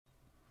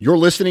You're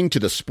listening to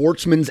the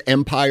Sportsman's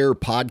Empire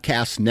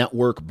Podcast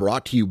Network,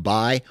 brought to you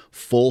by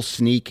Full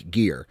Sneak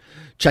Gear.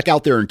 Check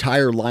out their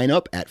entire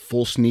lineup at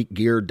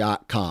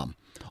fullsneakgear.com.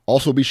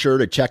 Also be sure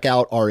to check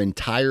out our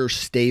entire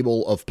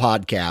stable of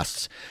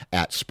podcasts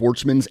at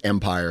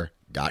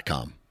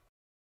sportsmansempire.com.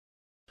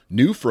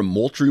 New from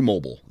Moultrie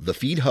Mobile, the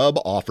Feed Hub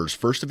offers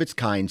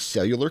first-of-its-kind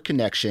cellular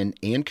connection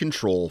and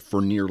control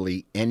for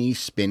nearly any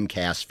spin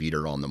cast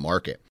feeder on the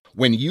market.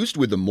 When used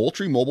with the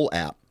Moultrie Mobile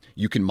app,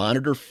 you can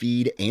monitor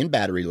feed and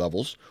battery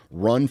levels,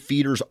 run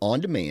feeders on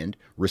demand,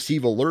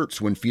 receive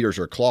alerts when feeders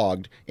are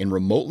clogged, and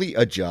remotely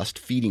adjust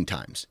feeding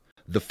times.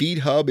 The Feed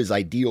Hub is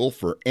ideal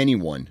for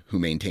anyone who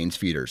maintains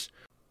feeders.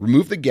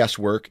 Remove the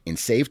guesswork and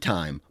save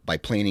time by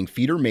planning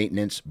feeder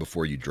maintenance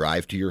before you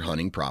drive to your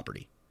hunting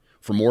property.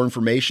 For more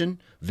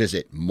information,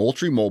 visit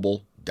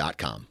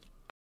MoultrieMobile.com.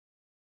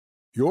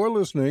 You're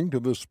listening to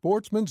the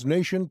Sportsman's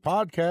Nation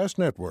Podcast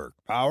Network,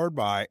 powered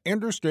by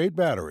Interstate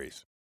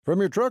Batteries. From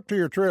your truck to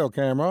your trail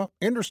camera,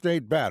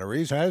 Interstate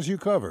Batteries has you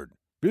covered.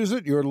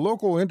 Visit your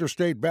local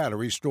Interstate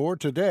Battery store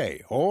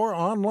today or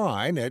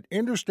online at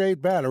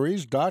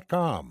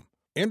interstatebatteries.com.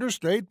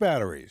 Interstate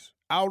Batteries,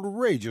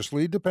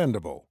 outrageously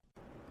dependable.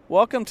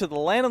 Welcome to the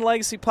Land and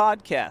Legacy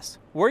Podcast.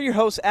 We're your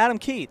hosts, Adam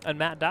Keith and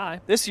Matt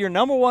Dye. This is your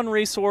number one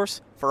resource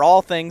for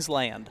all things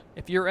land.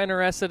 If you're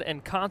interested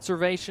in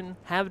conservation,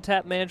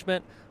 habitat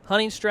management,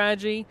 hunting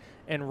strategy,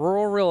 and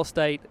rural real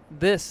estate,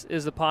 this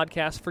is the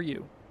podcast for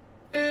you.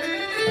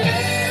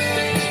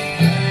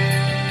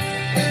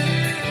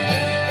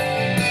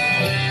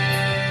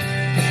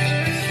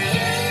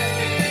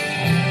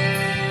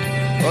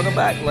 Welcome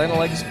back, Land and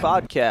Legacy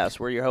Podcast.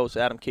 We're your hosts,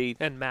 Adam Keith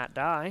and Matt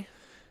Dye.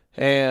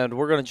 And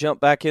we're going to jump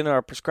back into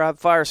our Prescribed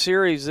Fire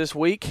series this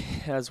week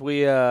as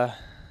we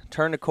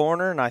turn the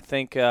corner. And I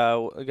think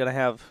we're going to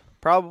have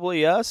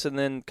probably us and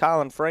then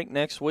Kyle and Frank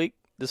next week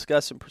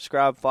discussing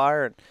Prescribed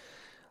Fire and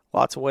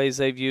lots of ways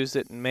they've used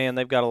it. And, man,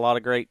 they've got a lot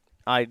of great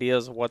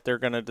ideas of what they're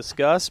going to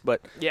discuss.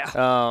 But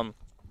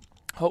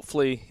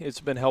hopefully it's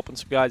been helping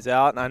some guys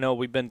out. And I know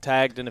we've been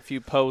tagged in a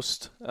few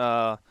posts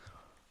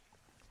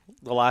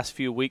the last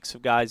few weeks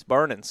of guys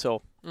burning.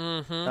 So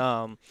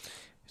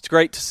it's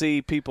great to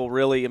see people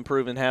really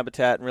improving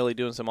habitat and really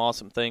doing some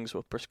awesome things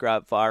with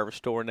Prescribed Fire,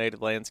 restoring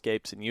native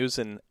landscapes, and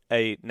using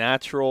a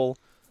natural,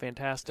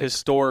 fantastic,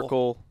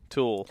 historical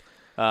tool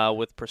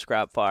with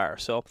Prescribed Fire.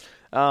 So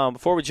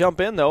before we jump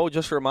in, though,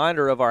 just a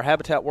reminder of our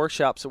habitat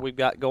workshops that we've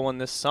got going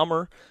this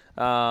summer.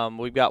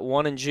 We've got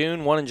one in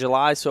June, one in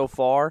July so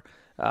far.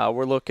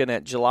 We're looking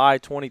at July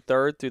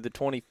 23rd through the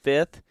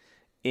 25th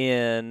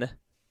in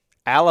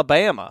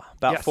Alabama,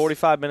 about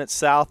 45 minutes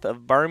south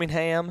of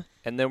Birmingham.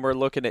 And then we're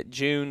looking at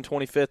June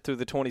 25th through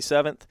the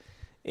 27th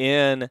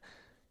in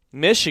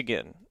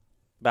Michigan,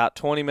 about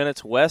 20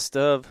 minutes west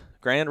of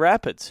Grand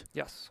Rapids.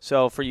 Yes.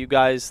 So for you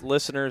guys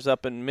listeners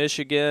up in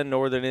Michigan,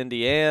 northern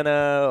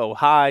Indiana,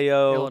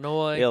 Ohio,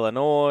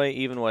 Illinois,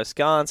 even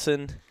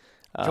Wisconsin.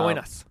 Join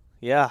us.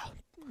 Yeah.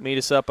 Meet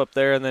us up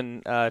there. And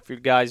then if you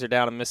guys are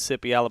down in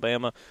Mississippi,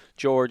 Alabama,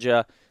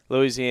 Georgia,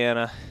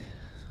 Louisiana,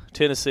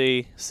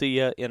 Tennessee, see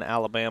ya in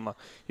Alabama.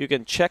 You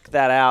can check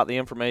that out, the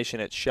information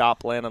at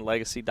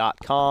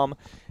shoplandandlegacy.com,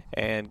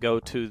 and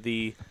go to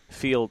the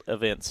field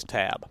events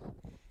tab.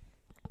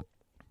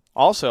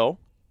 Also,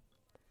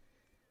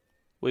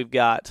 we've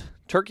got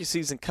turkey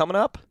season coming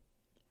up,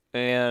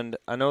 and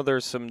I know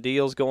there's some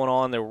deals going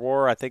on.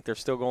 I think they're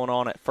still going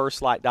on at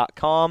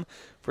firstlight.com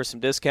for some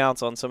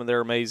discounts on some of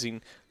their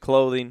amazing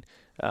clothing.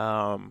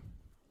 So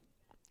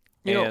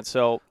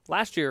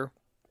last year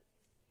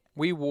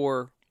we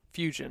wore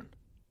Fusion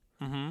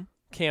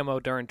camo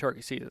during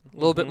turkey season. A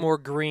little bit more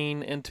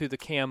green into the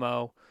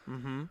camo.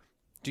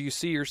 Do you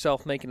see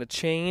yourself making a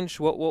change?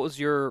 What was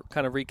your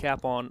kind of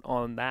recap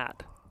on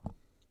that?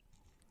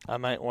 I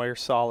might wear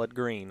solid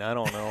green. I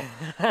don't know.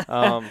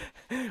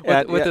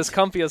 With as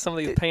comfy as some of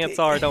these pants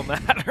are, it don't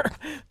matter.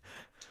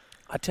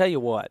 I tell you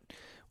what,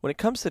 when it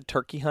comes to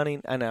turkey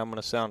hunting, I know I'm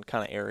going to sound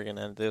kind of arrogant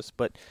at this,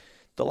 but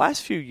the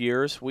last few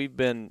years we've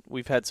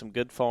had some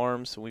good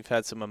farms, and we've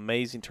had some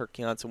amazing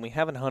turkey hunts, and we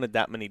haven't hunted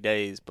that many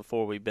days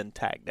before we've been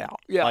tagged out.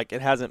 Yeah. Like,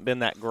 it hasn't been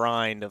that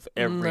grind of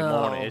every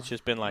morning. It's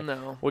just been like,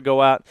 we go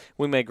out,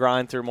 we may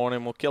grind through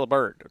morning, we'll kill a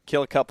bird, or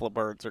kill a couple of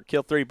birds, or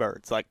kill 3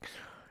 birds. Like,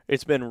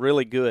 it's been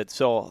really good.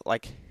 So,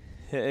 like,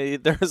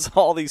 there's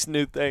all these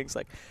new things.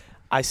 Like,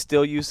 I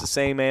still use the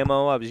same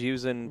ammo I was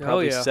using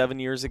probably 7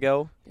 years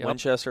ago,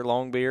 Winchester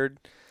Longbeard.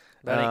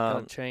 That ain't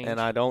gonna change. And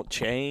I don't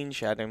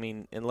change. I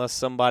mean, unless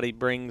somebody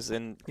brings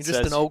in. You're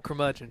just an old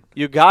curmudgeon.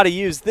 You got to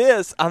use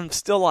this. I'm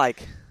still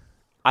like,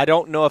 I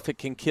don't know if it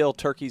can kill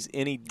turkeys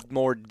any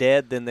more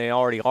dead than they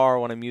already are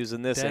when I'm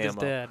using this ammo. Dead is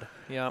dead.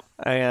 Yep.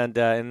 And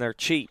they're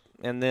cheap.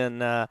 And then,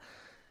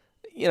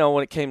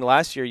 when it came to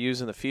last year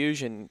using the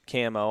Fusion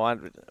camo, I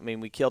mean,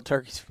 we killed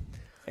turkeys.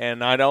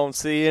 And I don't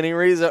see any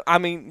reason. I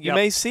mean, you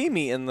may see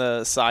me in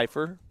the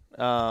Cypher,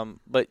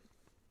 but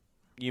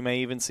you may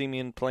even see me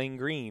in plain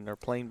green or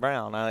plain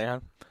brown. I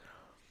don't know.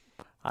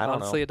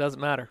 Honestly, it doesn't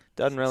matter.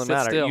 Doesn't really Sit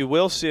matter. still. You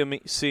will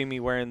see me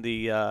wearing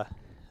the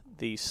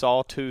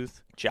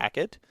Sawtooth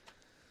jacket.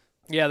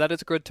 Yeah, that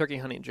is a good turkey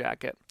hunting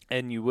jacket.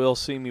 And you will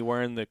see me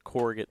wearing the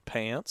corrugate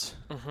pants.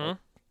 Mm-hmm.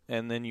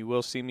 And then you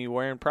will see me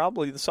wearing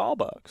probably the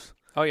sawbucks.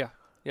 Oh, yeah.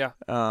 Yeah.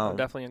 I'm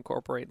definitely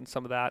incorporating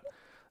some of that.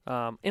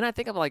 And I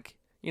think of like,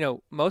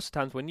 most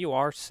times when you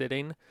are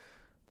sitting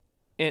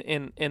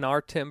in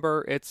our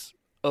timber, it's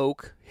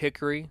oak,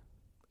 hickory.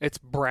 It's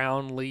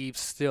brown leaves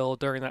still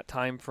during that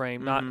time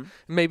frame. Not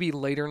maybe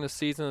later in the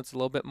season it's a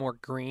little bit more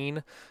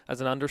green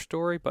as an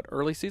understory, but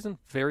early season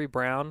very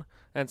brown,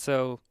 and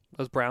so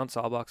those brown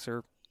sawbucks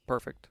are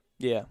perfect.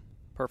 Yeah,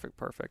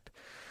 perfect.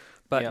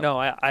 But no,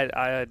 I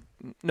had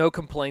no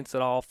complaints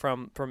at all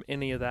from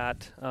any of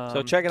that.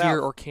 So check it gear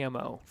out. or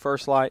camo.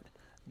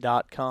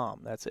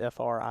 Firstlight.com. That's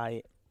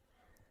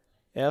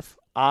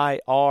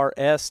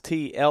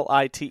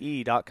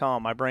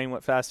FirstLite.com. My brain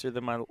went faster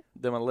than my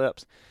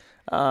lips.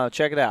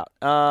 Check it out.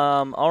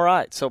 All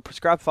right, so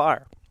Prescribe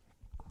Fire.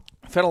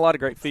 I've had a lot of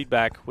great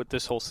feedback with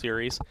this whole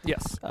series.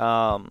 Yes.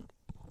 A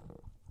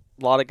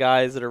lot of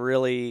guys that are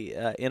really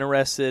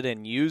interested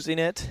in using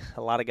it.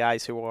 A lot of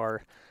guys who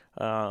are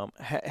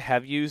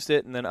have used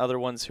it, and then other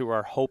ones who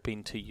are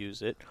hoping to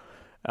use it.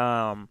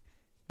 But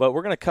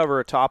we're going to cover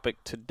a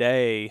topic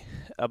today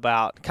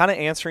about kind of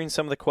answering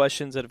some of the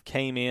questions that have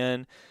came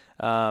in,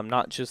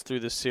 not just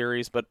through this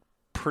series, but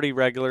pretty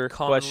regular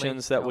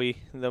questions that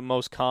the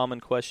most common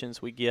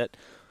questions we get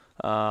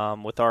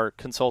with our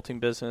consulting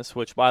business,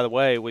 which, by the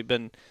way, we've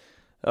been,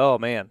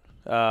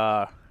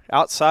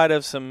 outside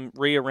of some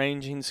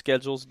rearranging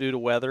schedules due to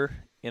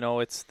weather,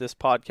 it's this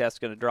podcast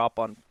going to drop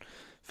on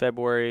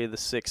February the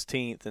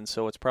 16th, and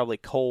so it's probably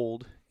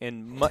cold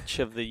in much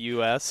of the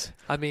U.S.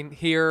 I mean,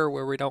 here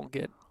where we don't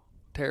get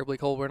terribly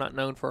cold, we're not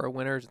known for our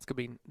winters. It's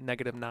going to be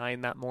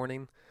 -9 that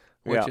morning,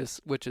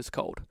 which is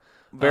cold.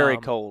 Very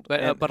cold.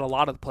 But a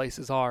lot of the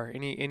places are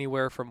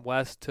anywhere from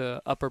west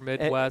to upper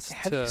Midwest.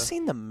 Have you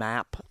seen the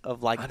map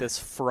of this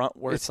front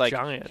where it's like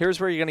giant. Here's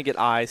where you're going to get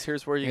ice,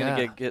 here's where you're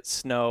going to get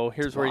snow,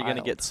 here's where you're going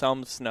to get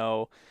some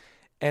snow,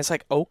 and it's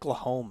like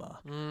Oklahoma.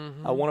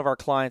 Mm-hmm. One of our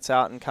clients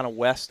out in kind of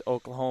west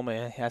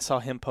Oklahoma, I saw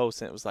him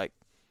post, and it was like,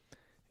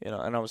 and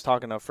I was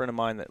talking to a friend of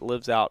mine that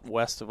lives out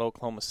west of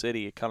Oklahoma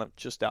City, kind of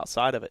just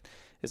outside of it.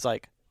 It's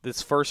like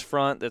this first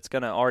front that's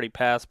going to already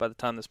pass by the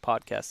time this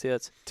podcast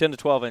hits, 10 to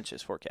 12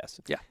 inches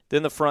forecasted. Yeah.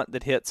 Then the front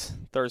that hits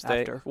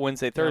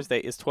Wednesday, Thursday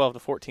is 12 to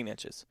 14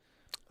 inches.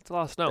 That's a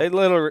lot of snow. They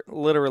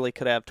literally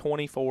could have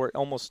 24,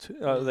 almost,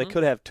 they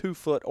could have 2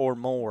 foot or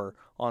more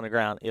on the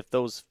ground if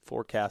those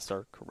forecasts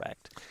are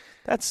correct.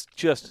 That's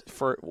just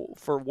for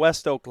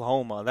West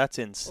Oklahoma. That's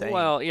insane.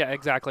 Well, yeah,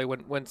 exactly.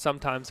 When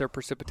sometimes their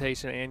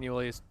precipitation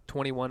annually is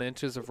 21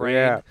 inches of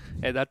rain,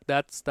 and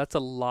that's a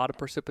lot of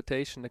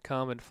precipitation to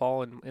come and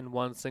fall in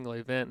one single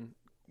event. And,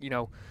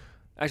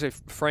 actually,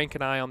 Frank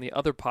and I on the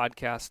other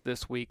podcast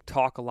this week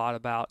talk a lot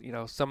about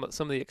some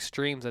of the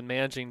extremes and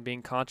managing,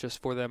 being conscious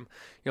for them.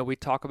 We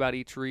talk about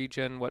each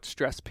region, what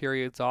stress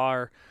periods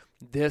are.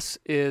 This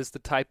is the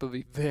type of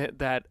event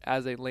that,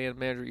 as a land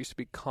manager, you should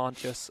be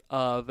conscious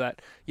of. That,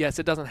 yes,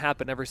 it doesn't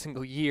happen every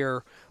single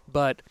year,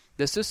 but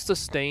this is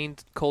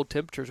sustained cold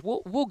temperatures.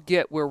 We'll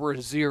get where we're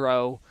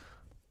 0,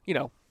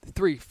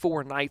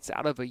 3-4 nights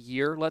out of a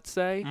year, let's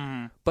say.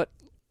 Mm-hmm. But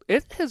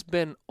it has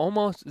been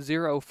almost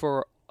 0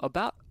 for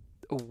about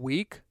a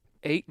week,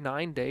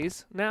 8-9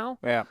 days now.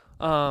 Yeah.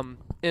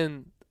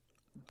 And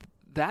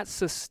that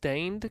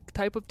sustained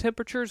type of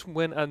temperatures,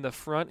 when on the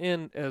front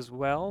end as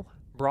well,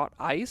 brought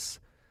ice,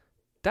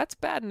 that's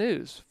bad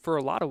news for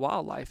a lot of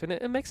wildlife, and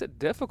it makes it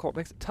difficult,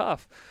 makes it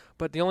tough.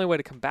 But the only way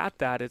to combat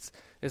that is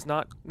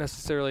not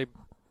necessarily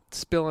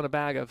spilling a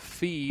bag of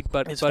feed,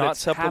 but it's not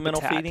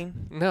supplemental habitat.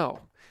 Feeding. No,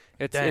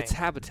 it's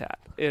habitat.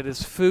 It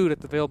is food at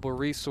the available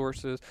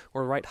resources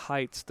or right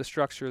heights, the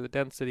structure, the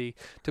density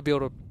to be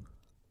able to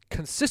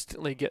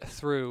consistently get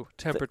through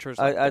temperatures.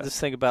 I just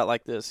think about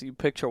like this: you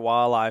picture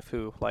wildlife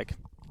who, like,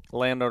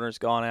 landowner's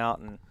gone out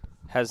and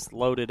has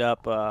loaded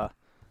up.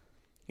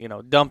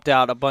 Dumped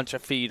out a bunch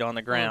of feed on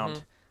the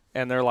ground,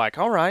 and they're like,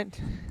 all right,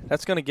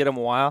 that's going to get them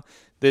a while.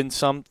 Then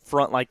some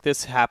front like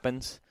this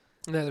happens.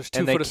 And then there's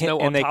 2 foot of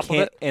snow on top of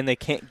it. And they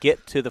can't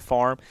get to the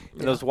farm.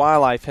 And those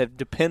wildlife have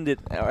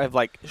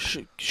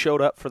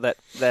showed up for that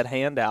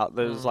handout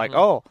that was like,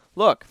 oh,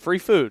 look, free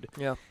food.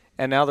 Yeah.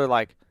 And now they're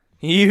like,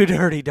 you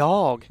dirty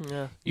dog.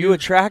 Yeah. You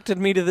attracted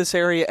me to this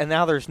area, and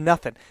now there's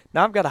nothing.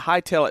 Now I've got to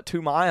hightail it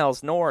 2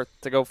 miles north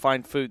to go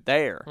find food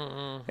there.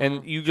 Mm-hmm.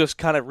 And you just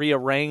kind of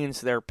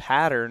rearrange their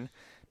pattern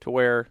to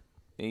where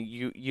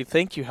you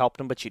think you helped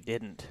them, but you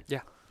didn't.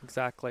 Yeah,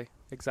 exactly.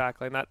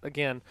 And that,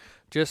 again,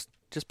 just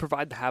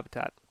provide the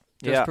habitat.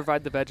 Just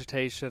provide the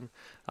vegetation.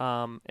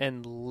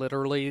 And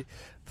literally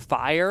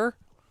fire,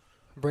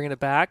 bringing it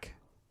back,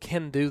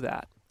 can do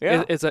that.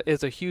 Yeah.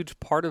 Is a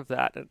huge part of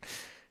that.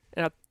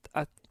 And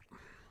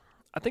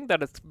I think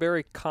that it's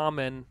very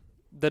common,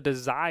 the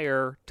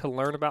desire to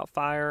learn about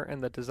fire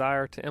and the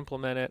desire to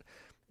implement it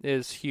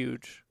is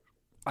huge.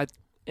 I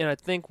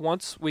think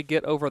once we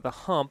get over the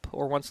hump,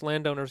 or once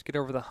landowners get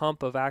over the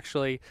hump of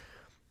actually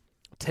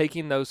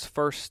taking those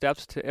first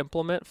steps to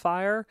implement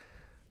fire,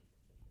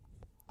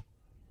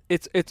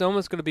 it's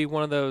almost going to be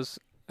one of those,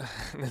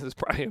 this is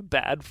probably a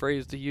bad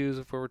phrase to use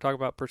if we were talking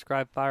about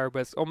prescribed fire, but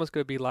it's almost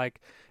going to be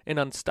like an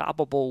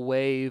unstoppable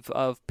wave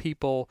of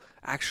people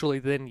actually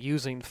then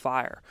using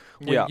fire.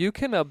 When you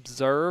can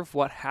observe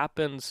what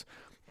happens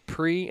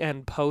pre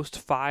and post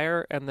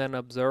fire and then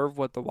observe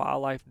what the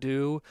wildlife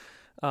do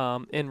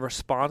in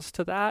response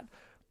to that,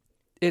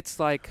 it's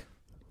like,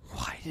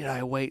 why did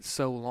I wait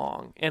so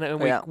long? And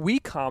we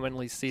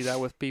commonly see that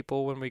with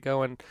people when we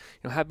go and,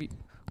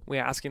 we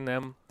asking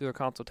them through a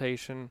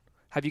consultation,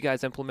 have you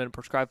guys implemented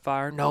prescribed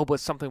fire? No, but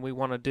it's something we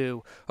want to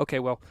do. Okay,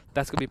 well,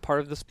 that's going to be part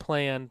of this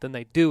plan. Then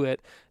they do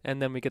it,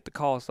 and then we get the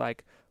call. It's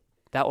like,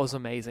 that was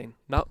amazing.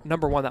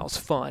 Number one, that was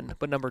fun.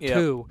 But number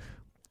two,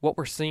 what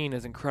we're seeing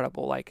is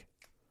incredible. Like,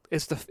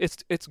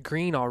 it's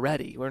green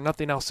already, where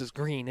nothing else is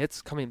green.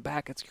 It's coming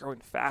back. It's growing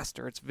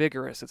faster. It's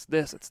vigorous. It's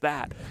this. It's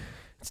that.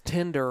 It's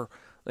tender.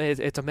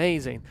 It's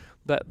amazing.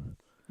 But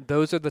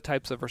those are the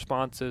types of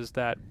responses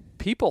that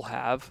people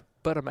have.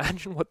 But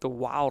imagine what the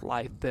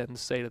wildlife then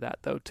say to that,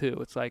 though, too.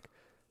 It's like,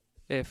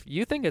 if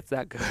you think it's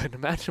that good,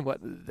 imagine what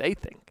they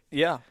think.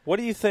 Yeah. What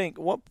do you think?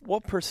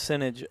 What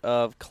percentage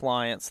of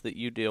clients that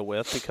you deal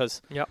with?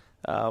 Because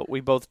we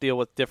both deal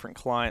with different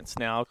clients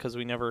now because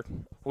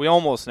we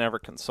almost never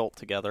consult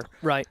together.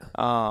 Right.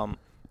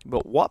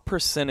 But what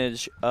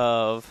percentage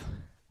of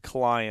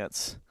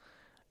clients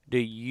do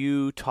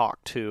you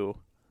talk to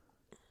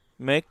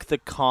make the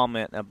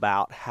comment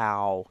about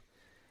how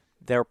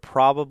they're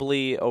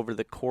probably, over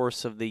the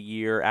course of the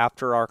year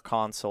after our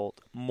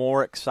consult,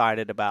 more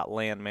excited about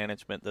land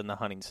management than the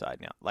hunting side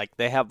now? Like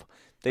they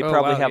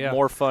probably have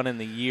more fun in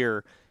the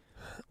year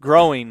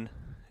growing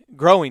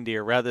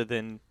deer rather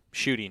than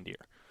shooting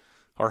deer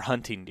or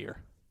hunting deer.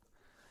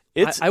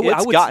 It's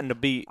gotten to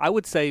be. I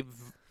would say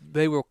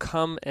they will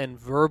come and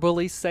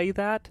verbally say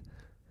that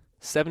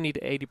 70 to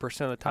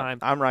 80% of the time.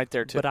 I'm right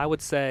there too. But I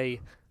would say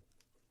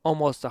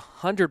almost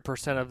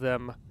 100% of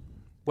them,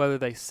 whether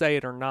they say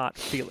it or not,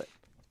 feel it.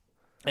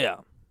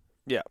 Yeah.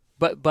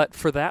 But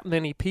for that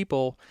many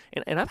people,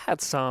 and I've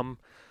had some,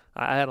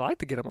 I'd like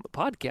to get them on the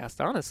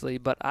podcast, honestly,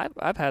 but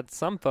I've had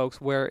some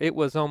folks where it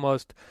was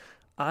almost,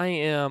 I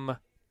am,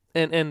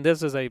 and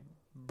this is a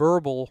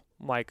verbal,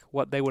 like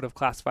what they would have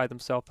classified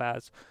themselves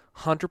as,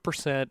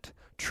 100%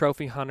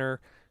 trophy hunter,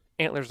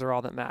 antlers are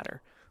all that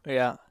matter.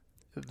 Yeah.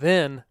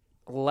 Then,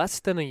 less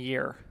than a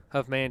year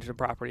of managing a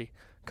property,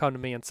 come to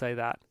me and say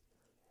that.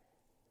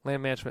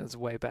 Land management is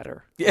way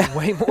better. Yeah.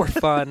 Way more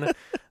fun.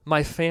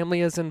 My family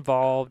is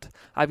involved.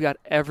 I've got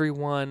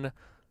everyone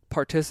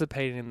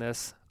participating in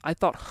this. I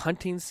thought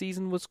hunting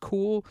season was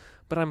cool,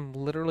 but I'm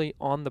literally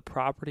on the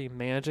property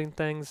managing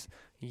things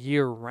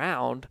year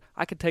round.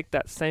 I could take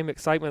that same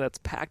excitement that's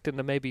packed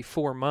into maybe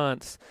 4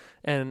 months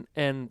and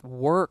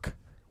work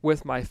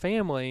with my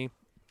family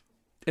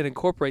and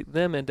incorporate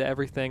them into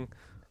everything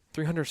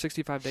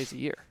 365 days a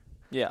year.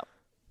 Yeah.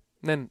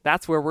 And then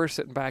that's where we're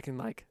sitting back and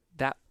like,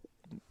 that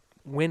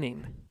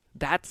winning.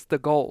 That's the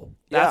goal.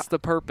 That's the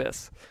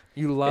purpose.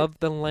 You love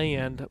the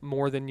land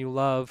more than you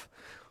love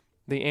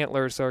the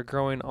antlers that are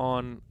growing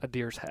on a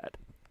deer's head.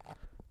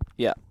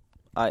 Yeah.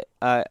 I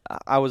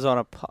was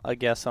on a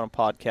guest on a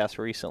podcast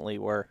recently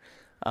where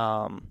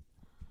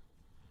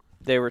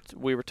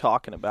we were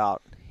talking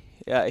about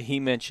he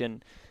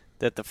mentioned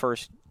that the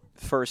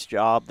first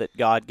job that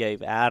God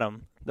gave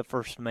Adam, the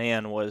first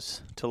man,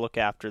 was to look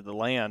after the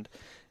land,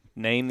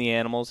 name the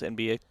animals, and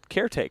be a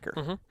caretaker.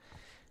 Mm-hmm.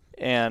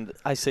 And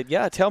I said,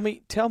 "Yeah, tell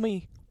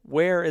me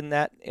where in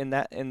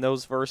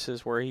those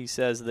verses where he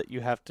says that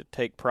you have to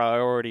take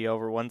priority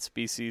over one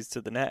species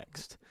to the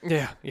next."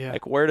 Yeah.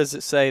 Like, where does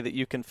it say that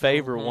you can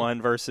favor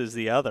one versus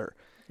the other?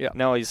 Yeah.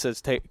 No, he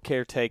says take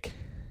care of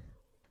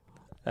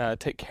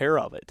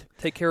it.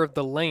 Take care of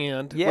the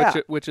land,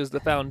 which is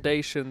the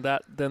foundation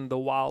that then the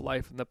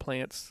wildlife and the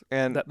plants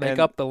that make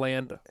up the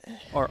land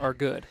are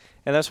good.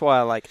 And that's why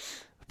I like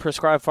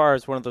prescribed fire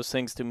is one of those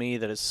things to me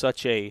that is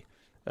such a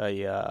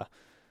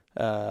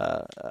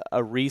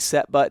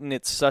reset button.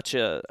 It's such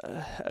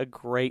a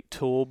great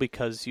tool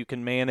because you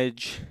can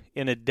manage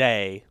in a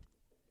day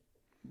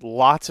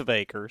lots of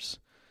acres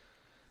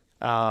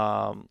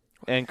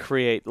and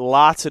create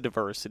lots of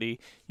diversity.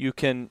 You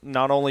can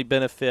not only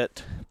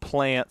benefit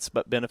plants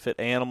but benefit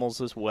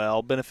animals as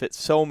well, benefit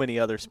so many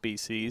other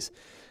species.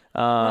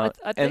 And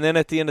then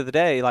at the end of the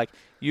day, like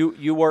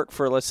you work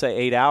for, let's say,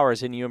 8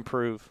 hours and you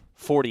improve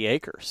 40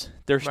 acres.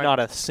 There's not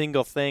a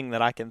single thing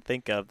that I can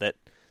think of that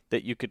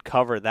you could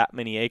cover that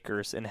many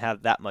acres and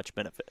have that much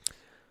benefit.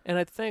 And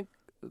I think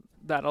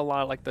that a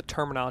lot of like the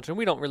terminology, and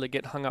we don't really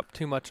get hung up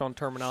too much on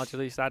terminology, at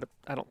least I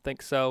don't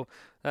think so,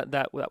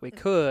 that we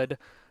could.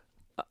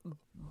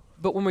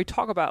 But when we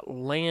talk about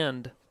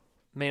land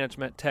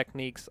management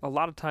techniques, a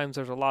lot of times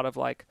there's a lot of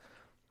like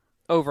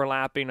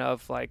overlapping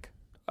of like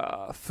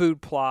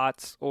food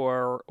plots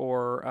or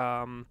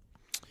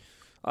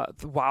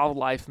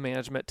wildlife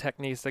management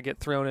techniques that get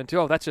thrown into,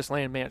 oh, that's just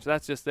land management,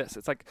 that's just this.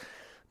 It's like,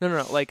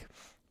 no, like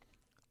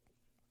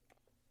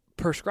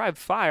prescribed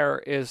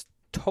fire is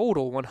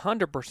total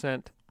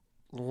 100%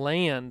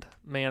 land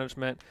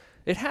management.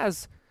 It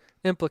has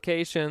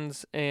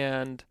implications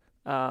and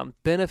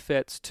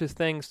benefits to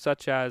things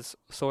such as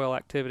soil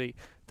activity,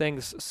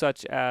 things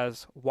such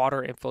as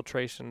water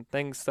infiltration,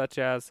 things such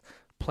as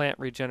plant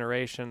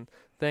regeneration,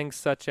 things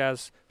such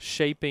as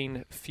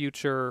shaping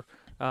future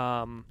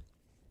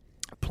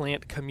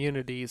plant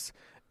communities,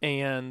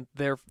 and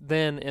they're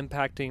then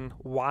impacting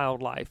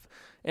wildlife.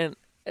 And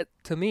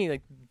to me,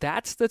 like,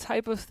 that's the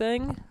type of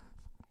thing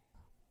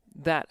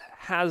that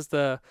has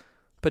the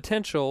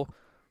potential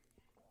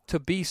to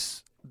be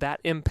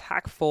that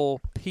impactful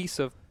piece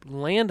of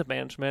land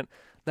management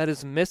that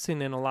is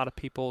missing in a lot of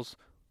people's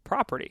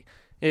property.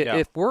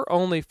 If we're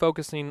only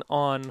focusing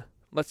on,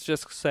 let's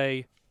just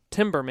say,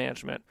 timber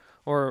management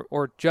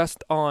or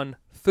just on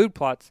food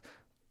plots,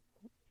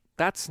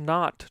 that's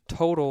not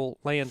total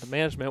land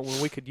management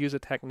when we could use a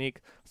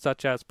technique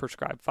such as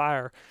prescribed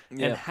fire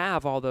and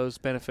have all those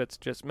benefits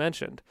just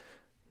mentioned.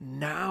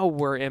 Now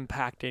we're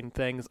impacting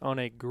things on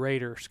a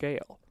greater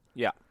scale.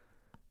 Yeah.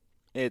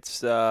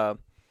 It's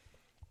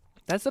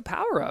that's the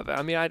power of it.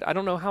 I mean, I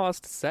don't know how else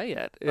to say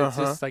it. It's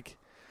just like,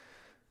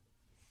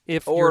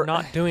 if you're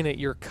not doing it,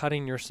 you're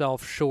cutting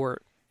yourself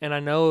short. And I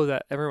know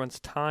that everyone's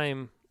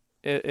time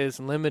is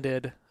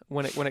limited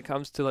when it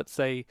comes to, let's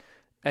say,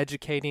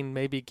 educating,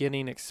 maybe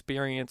getting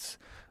experience,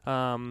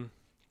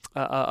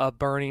 a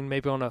burning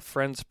maybe on a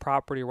friend's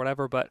property or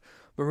whatever. But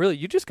really,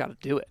 you just got to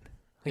do it.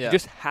 Like, you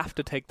just have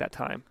to take that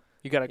time.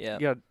 You got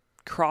to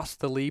cross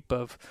the leap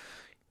of,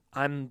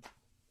 I'm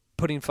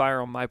putting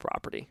fire on my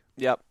property.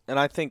 Yep. And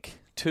I think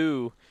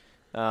too,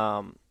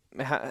 how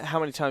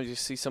many times you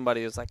see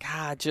somebody who's like,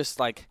 just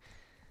like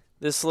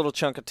this little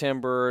chunk of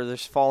timber,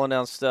 there's falling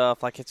down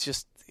stuff. Like,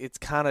 it's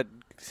kind of,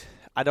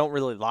 I don't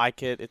really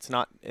like it. It's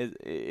not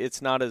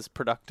as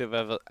productive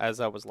as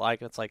I was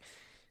like. It's like,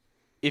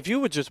 if you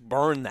would just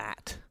burn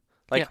that,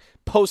 like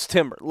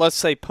post-timber, let's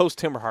say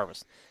post-timber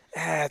harvest,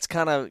 it's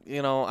kind of,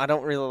 I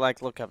don't really like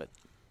the look of it.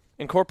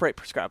 Incorporate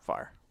prescribed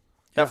fire.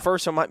 At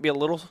first, it might be a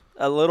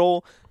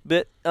little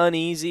bit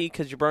uneasy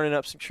because you're burning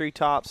up some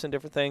treetops and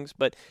different things.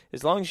 But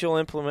as long as you'll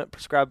implement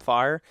prescribed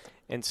fire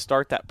and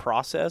start that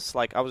process,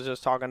 like I was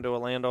just talking to a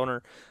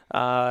landowner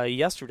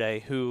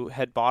yesterday who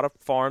had bought a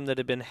farm that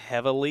had been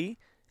heavily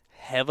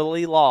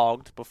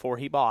logged before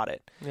he bought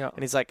it. Yeah.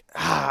 And he's like,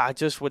 I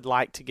just would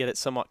like to get it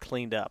somewhat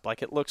cleaned up.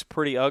 Like, it looks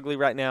pretty ugly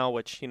right now,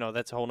 which,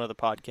 that's a whole nother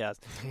podcast.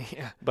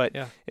 But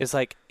it's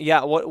like,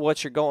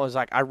 what you're going is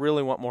like, I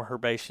really want more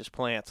herbaceous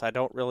plants. I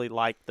don't really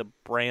like the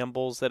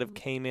brambles that have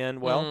came in.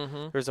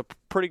 Well, there's a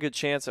pretty good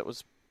chance that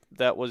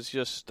was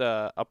just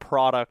a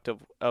product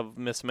of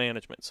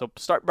mismanagement. So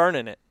start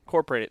burning it,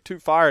 incorporate it, 2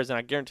 fires, and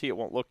I guarantee it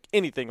won't look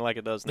anything like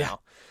it does now. Yeah.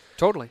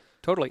 Totally.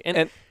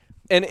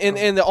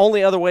 And the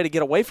only other way to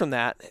get away from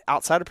that,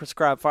 outside of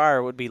prescribed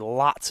fire, would be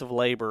lots of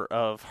labor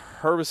of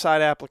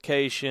herbicide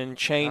application,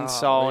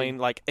 chainsawing.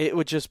 Like, it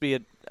would just be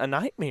a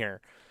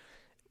nightmare.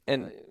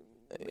 And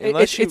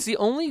it's the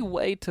only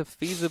way to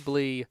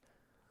feasibly.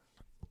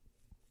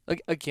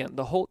 Again,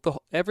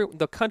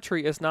 the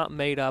country is not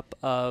made up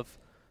of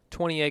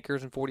 20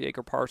 acres and 40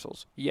 acre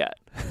parcels yet.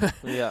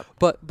 Yeah.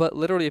 But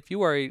literally, if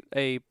you are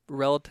a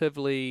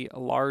relatively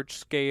large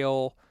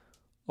scale,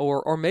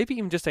 or maybe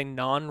even just a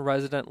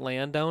non-resident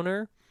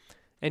landowner,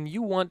 and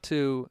you want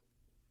to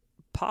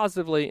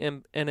positively,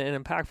 in an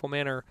impactful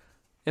manner,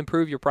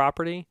 improve your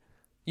property,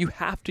 you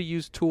have to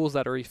use tools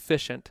that are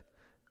efficient.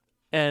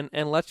 And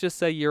let's just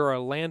say you're a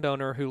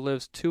landowner who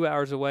lives 2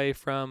 hours away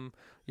from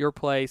your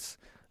place,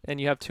 and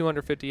you have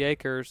 250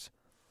 acres.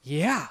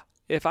 Yeah,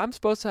 if I'm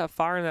supposed to have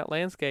fire in that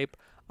landscape,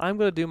 I'm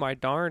going to do my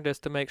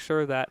darndest to make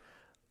sure that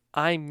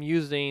I'm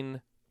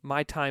using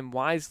my time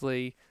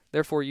wisely,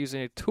 therefore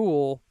using a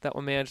tool that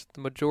will manage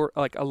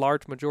a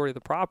large majority of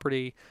the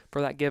property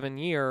for that given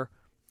year,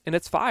 and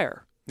it's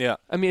fire. Yeah.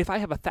 I mean, if I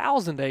have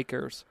 1,000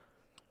 acres,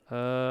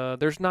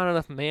 there's not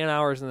enough man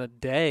hours in a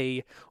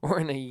day or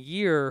in a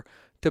year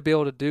to be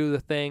able to do the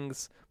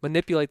things,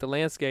 manipulate the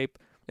landscape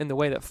in the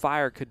way that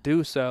fire could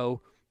do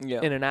so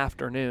in an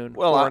afternoon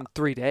or in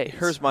 3 days.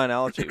 Here's my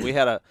analogy.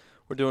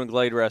 We're doing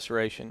glade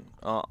restoration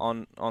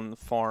on the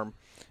farm,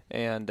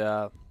 and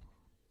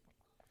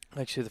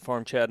actually, the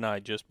farm Chad and I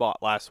just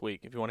bought last week.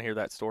 If you want to hear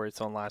that story,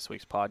 it's on last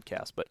week's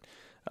podcast. But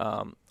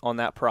on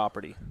that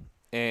property,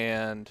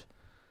 and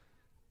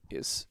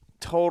it's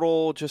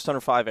total just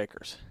under 5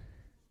 acres.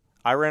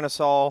 I ran a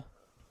saw.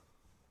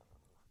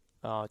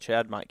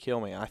 Chad might kill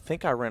me. I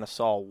think I ran a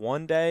saw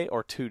 1 day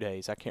or 2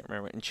 days. I can't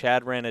remember. And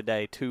Chad ran a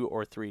day 2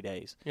 or 3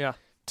 days. Yeah.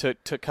 To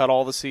cut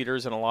all the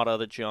cedars and a lot of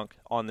other junk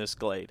on this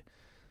glade.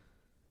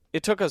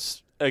 It took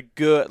us a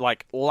good,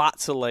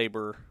 lots of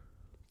labor.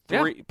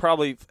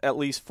 Probably at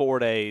least 4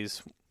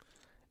 days,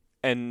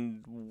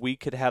 and we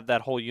could have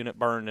that whole unit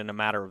burned in a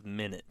matter of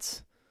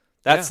minutes.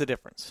 That's the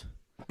difference.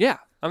 Yeah,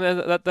 I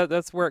mean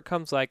that's where it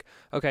comes. Like,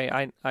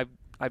 okay,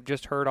 I've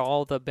just heard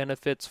all the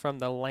benefits from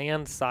the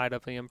land side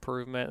of the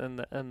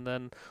improvement, and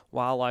then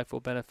wildlife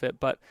will benefit.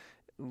 But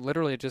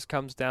literally, it just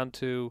comes down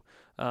to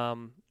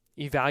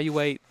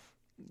evaluate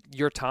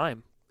your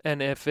time. And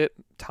if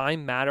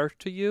time matters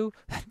to you,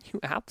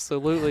 you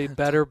absolutely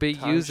better be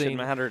time using. Should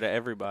matter to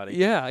everybody.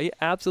 Yeah, you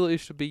absolutely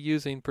should be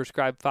using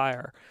prescribed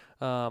fire.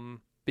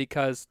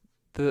 because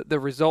the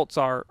results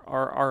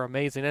are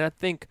amazing. And I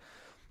think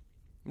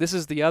this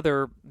is the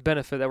other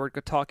benefit that we're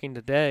talking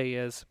today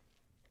is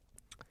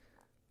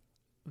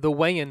the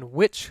way in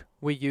which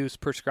we use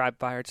prescribed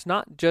fire. It's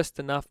not just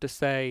enough to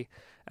say,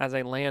 as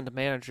a land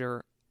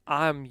manager,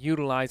 I'm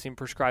utilizing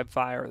prescribed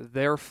fire,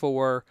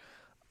 therefore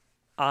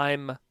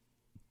I'm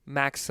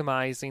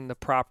maximizing the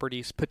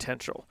property's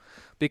potential,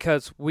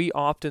 because we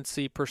often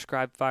see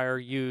prescribed fire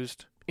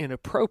used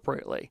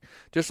inappropriately.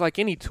 Just like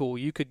any tool,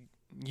 you could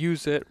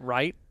use it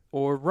right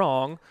or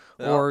wrong,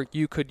 or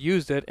you could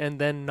use it and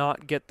then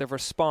not get the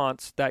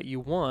response that you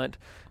want.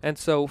 And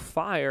so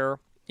fire,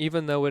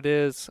 even though it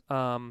is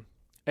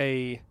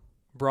a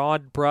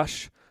broad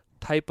brush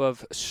type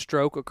of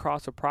stroke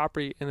across a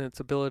property in its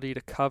ability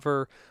to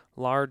cover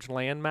large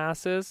land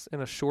masses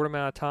in a short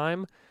amount of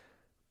time,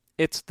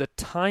 it's the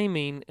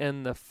timing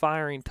and the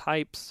firing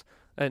types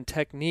and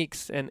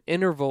techniques and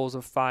intervals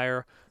of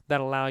fire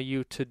that allow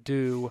you to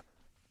do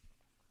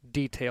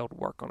detailed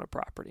work on a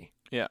property.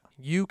 Yeah.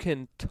 You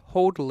can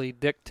totally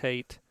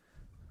dictate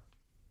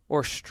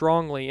or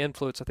strongly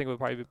influence, I think would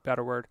probably be a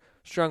better word,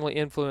 strongly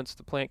influence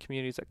the plant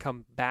communities that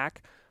come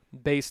back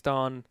based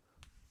on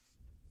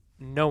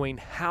knowing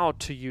how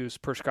to use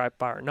prescribed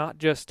fire, not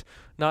just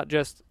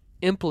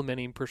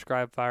implementing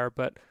prescribed fire,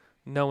 but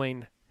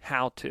knowing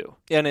how to.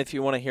 And if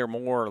you want to hear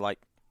more, like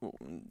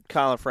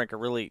Kyle and Frank are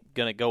really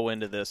going to go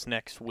into this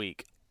next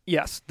week.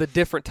 Yes, the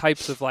different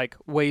types of like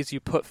ways you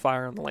put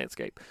fire on the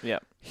landscape. Yeah.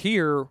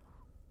 Here,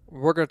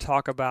 we're going to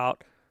talk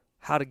about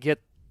how to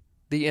get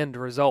the end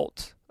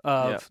result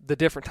of the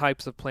different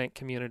types of plant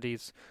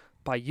communities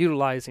by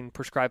utilizing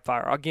prescribed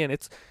fire. Again,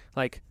 it's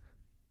like,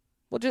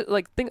 well, just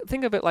like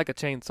think of it like a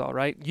chainsaw,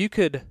 right? You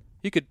could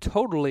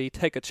totally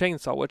take a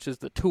chainsaw, which is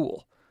the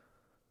tool,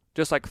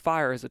 just like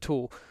fire is a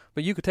tool.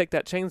 But you could take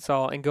that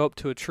chainsaw and go up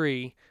to a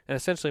tree and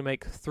essentially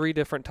make 3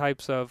 different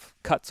types of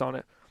cuts on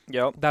it.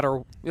 Yep. That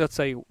are, let's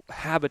say,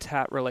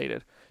 habitat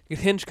related. You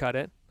could hinge cut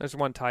it. There's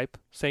one type,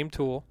 same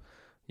tool.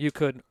 You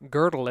could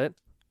girdle it,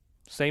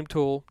 same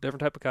tool,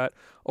 different type of cut.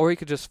 Or you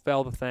could just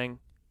fell the thing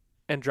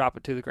and drop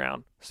it to the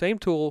ground. Same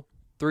tool,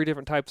 3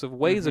 different types of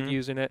ways of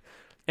using it,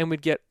 and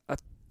we'd get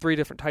 3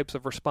 different types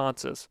of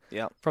responses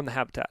from the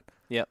habitat.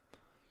 Yep.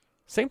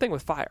 Same thing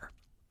with fire.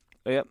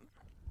 Yep.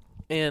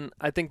 And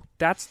I think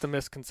that's the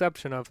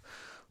misconception of,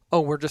 oh,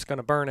 we're just going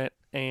to burn it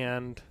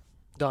and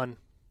done.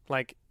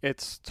 Like,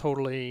 it's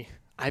totally,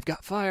 I've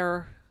got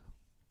fire.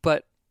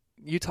 But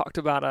you talked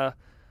about a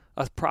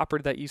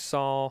property that you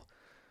saw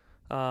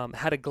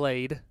had a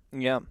glade.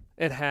 Yeah.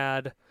 It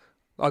had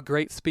a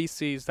great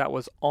species that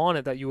was on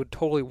it that you would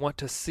totally want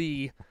to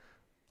see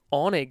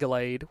on a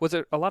glade. Was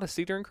it a lot of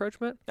cedar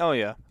encroachment? Oh,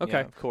 yeah. Okay.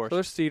 Yeah, of course. So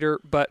there's cedar,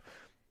 but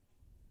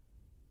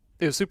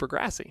it was super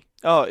grassy.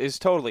 Oh, it's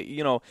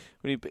totally,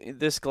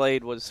 this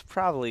glade was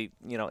probably,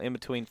 in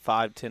between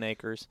 5-10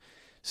 acres.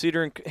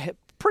 Cedar,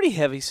 pretty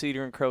heavy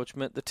cedar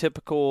encroachment, the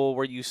typical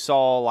where you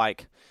saw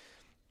like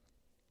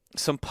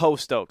some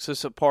post oaks. This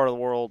is a part of the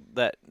world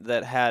that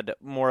had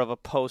more of a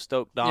post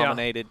oak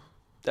dominated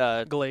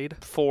glade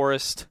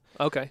forest.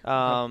 Okay.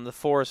 The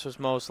forest was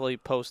mostly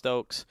post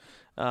oaks.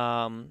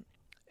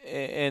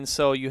 And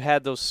so you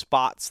had those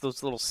spots,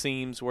 those little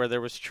seams where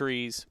there was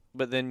trees,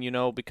 but then,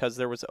 because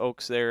there was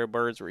oaks there,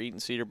 birds were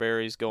eating cedar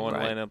berries, going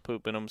in and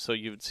pooping them. So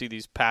you would see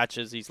these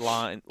patches, these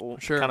kind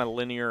of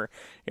linear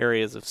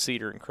areas of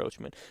cedar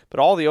encroachment. But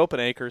all the open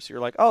acres,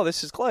 you're like, oh,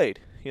 this is glade.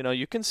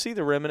 You can see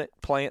the remnant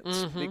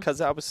plants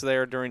because I was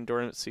there during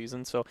dormant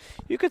season. So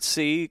you could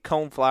see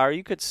coneflower.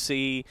 You could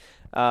see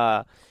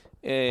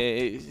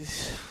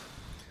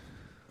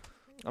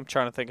I'm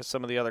trying to think of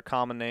some of the other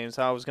common names.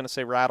 I was going to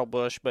say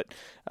rattlebush, but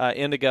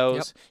indigos.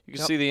 Yep. You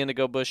could see the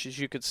indigo bushes.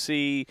 You could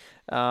see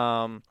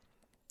purple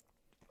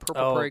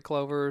prairie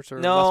clovers or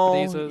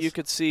Lespedezas. You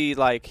could see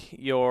like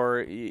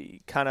your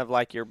kind of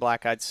like your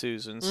black-eyed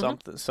Susan, some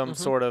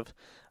sort of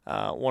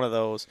one of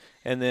those,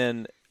 and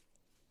then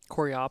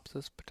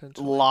Coreopsis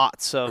potentially.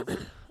 Lots of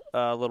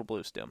little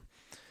blue stem,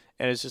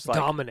 and it's just like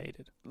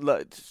dominated.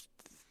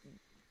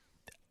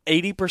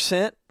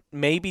 80%.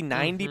 Maybe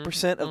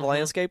 90% of the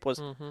landscape was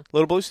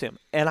little blue stem.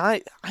 And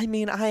I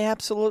mean, I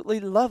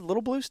absolutely love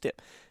little blue stem.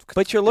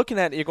 But you're looking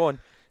at it, you're going,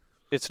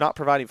 it's not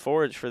providing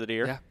forage for the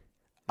deer.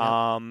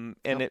 Yeah. And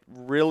it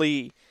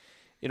really,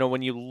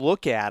 when you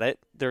look at it,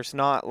 there's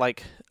not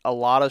like a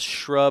lot of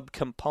shrub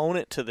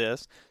component to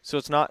this. So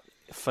it's not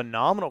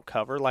phenomenal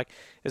cover. Like,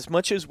 as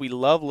much as we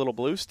love little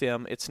blue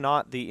stem, it's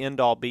not the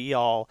end-all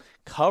be-all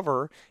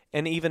cover.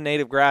 And even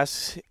native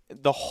grass,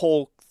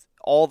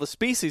 all the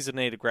species of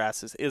native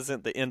grasses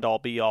isn't the end-all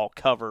be-all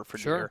cover for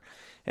deer.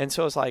 And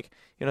so it's like,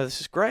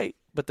 this is great,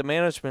 but the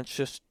management's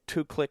just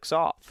 2 clicks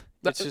off.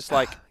 It's just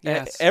like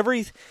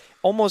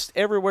almost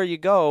everywhere you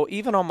go,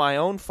 even on my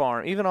own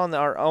farm, even on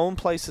our own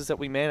places that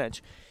we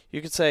manage,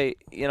 you could say,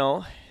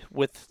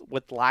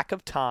 with lack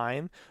of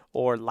time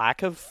or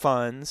lack of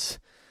funds,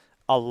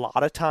 a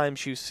lot of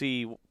times you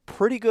see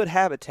pretty good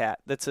habitat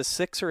that's a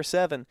 6 or a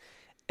 7,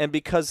 and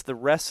because the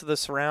rest of the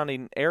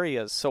surrounding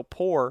area is so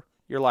poor,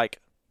 you're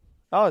like,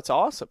 Oh, it's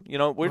awesome. We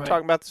were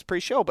talking about this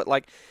pre-show, but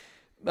like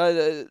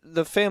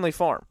the family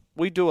farm,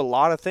 we do a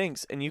lot of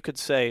things, and you could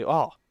say,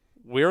 oh,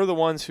 we're the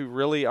ones who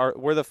really are,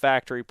 we're the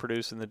factory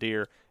producing the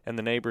deer, and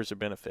the neighbors are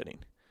benefiting.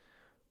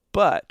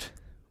 But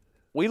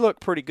we look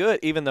pretty good,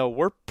 even though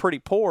we're pretty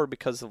poor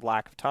because of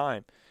lack of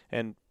time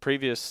and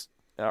previous,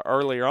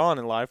 earlier on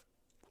in life,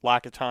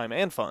 lack of time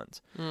and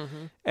funds.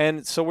 Mm-hmm.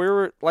 And so we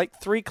were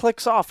like 3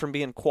 clicks off from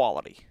being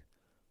quality.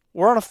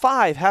 We're on a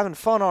 5, having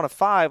fun on a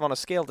 5 on a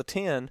scale to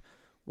 10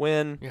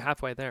 when You're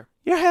halfway there.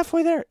 you're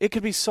halfway there. It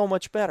could be so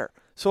much better.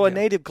 So a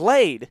native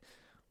glade,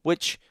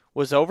 which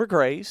was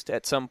overgrazed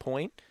at some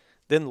point,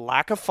 then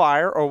lack of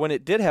fire, or when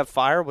it did have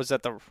fire, was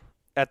at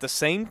the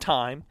same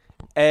time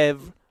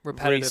every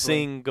Repetitively.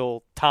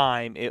 single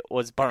time it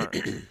was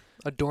burned.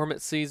 A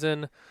dormant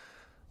season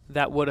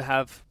that would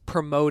have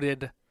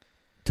promoted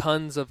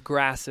tons of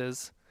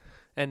grasses,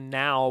 and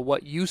now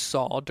what you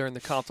saw during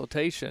the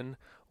consultation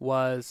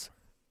was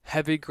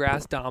heavy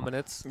grass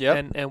dominance.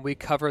 Yep. And we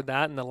covered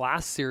that in the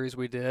last series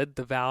we did,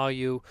 the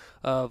value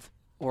of,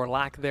 or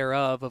lack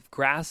thereof, of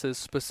grasses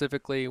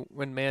specifically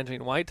when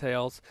managing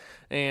whitetails.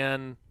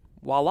 And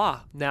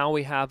voila, now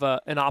we have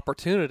an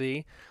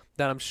opportunity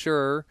that I'm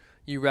sure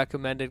you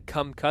recommended.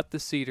 Come cut the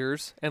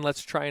cedars and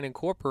let's try and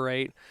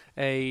incorporate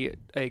a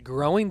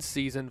growing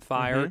season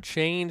fire.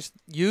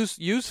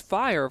 Use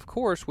fire, of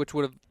course, which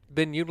would have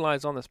been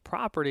utilized on this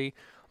property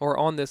or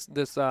on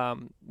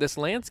this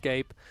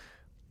landscape.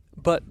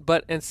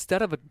 But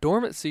instead of a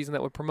dormant season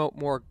that would promote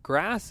more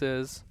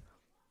grasses,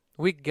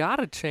 we got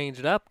to change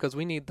it up because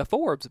we need the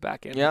forbs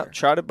back in Yeah, here.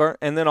 try to burn,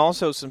 and then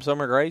also some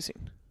summer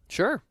grazing.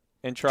 Sure.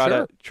 And try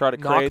Sure. to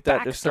Knock create that back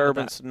some of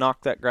disturbance,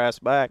 knock that grass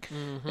back,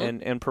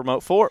 and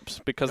promote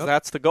forbs, because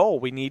that's the goal.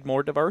 We need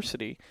more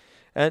diversity.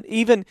 And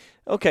even,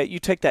 okay, you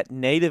take that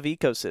native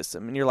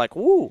ecosystem, and you're like,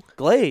 woo,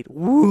 glade,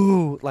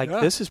 woo,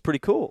 this is pretty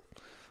cool.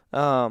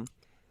 And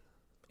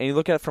you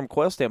look at it from a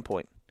quail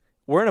standpoint.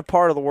 We're in a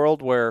part of the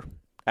world where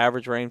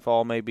average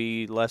rainfall may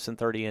be less than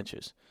 30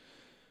 inches.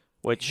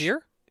 Which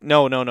Here?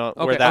 No.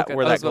 Okay, where that okay. I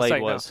was about to glade say,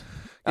 no. was.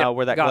 Yeah,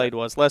 Where that got glade it.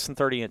 was, less than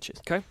 30 inches.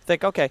 Okay.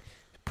 Think, okay,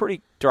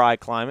 pretty dry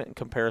climate in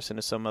comparison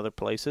to some other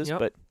places, Yep.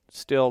 but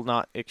still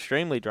not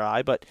extremely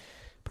dry, but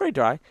pretty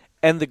dry.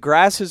 And the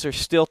grasses are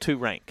still too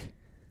rank.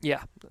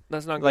 Yeah,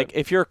 that's not good. Like,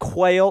 if you're a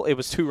quail, it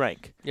was too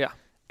rank. Yeah.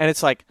 And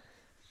it's like,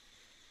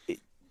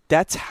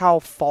 that's how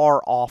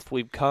far off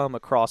we've come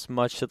across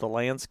much of the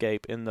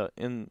landscape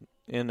in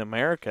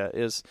America,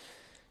 is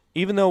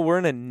even though we're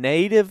in a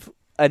native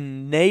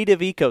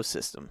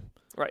ecosystem,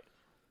 Right.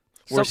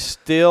 we're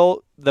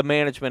still, the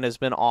management has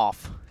been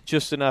off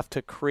just enough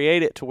to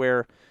create it to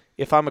where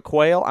if I'm a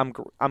quail, I'm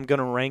going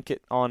to rank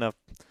it on I'm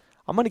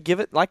going to give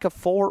it like a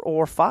 4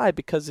 or 5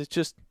 because it's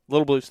just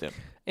little blue stem.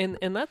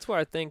 And that's where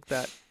I think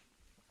that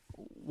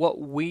what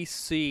we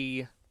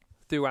see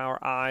through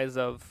our eyes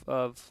of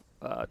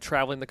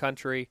traveling the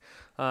country,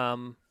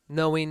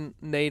 knowing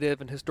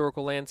native and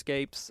historical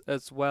landscapes,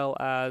 as well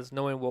as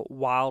knowing what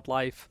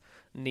wildlife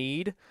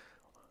need,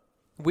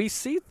 we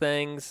see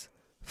things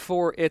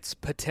for its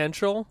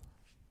potential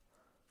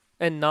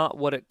and not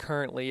what it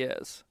currently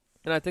is.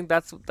 And I think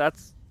that's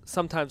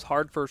sometimes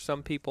hard for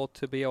some people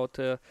to be able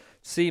to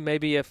see.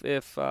 Maybe if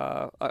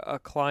a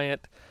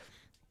client,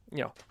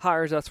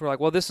 hires us, we're like,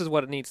 well, this is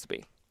what it needs to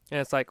be. And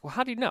it's like, well,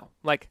 how do you know?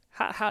 Like,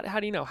 how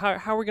do you know? How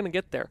are we going to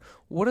get there?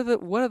 What are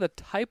the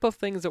type of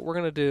things that we're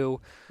going to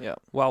do? Yeah.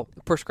 Well,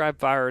 prescribed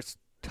fire is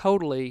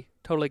totally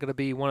going to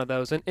be one of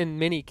those, and in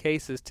many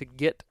cases to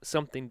get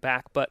something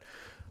back. But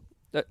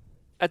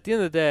at the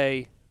end of the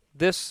day,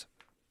 this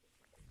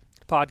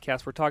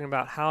podcast, we're talking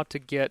about how to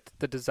get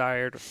the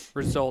desired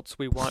results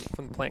we want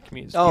from the plant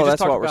community. Oh,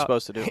 that's what we're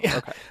supposed to do. Yeah,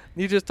 Okay.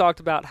 You just talked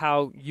about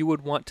how you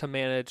would want to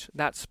manage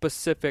that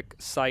specific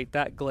site,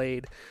 that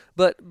glade.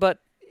 But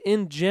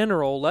in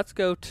general, let's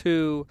go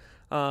to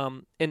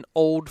an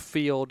old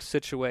field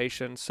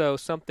situation. So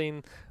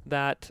something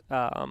that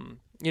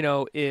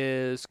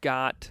is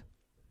got.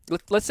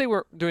 Let's say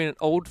we're doing an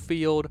old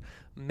field,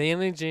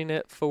 managing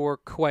it for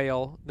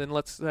quail. Then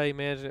let's say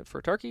managing it for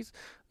turkeys.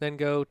 Then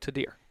go to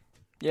deer.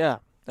 Yeah.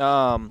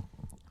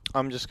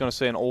 I'm just going to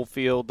say an old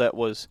field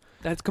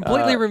that's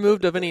completely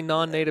removed of any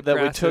non-native that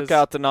grasses. we took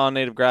out the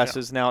non-native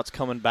grasses. Now it's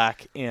coming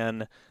back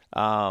in.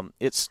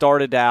 It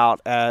started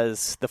out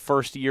as the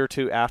first year or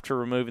two after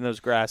removing those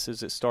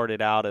grasses. It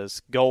started out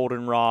as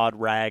goldenrod,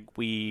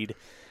 ragweed,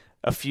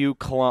 a few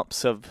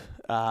clumps of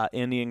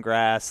Indian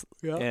grass,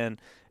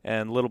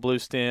 and little blue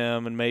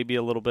stem, and maybe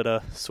a little bit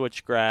of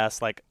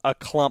switchgrass, like a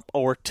clump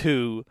or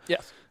two.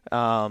 Yes.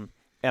 And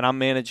I'm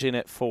managing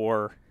it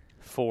for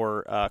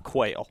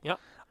quail. Yep.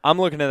 I'm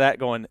looking at that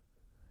going,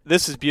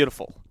 this is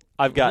beautiful.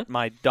 I've got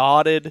my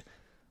dotted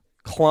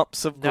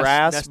clumps of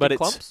grass, nested but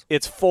clumps?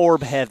 it's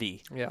forb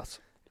heavy. Yes.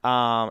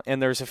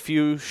 And there's a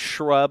few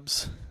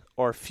shrubs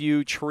or a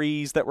few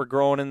trees that were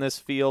growing in this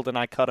field, and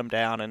I cut them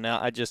down, and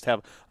now I just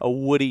have a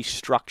woody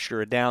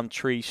structure, a down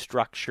tree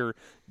structure,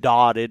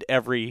 dotted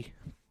every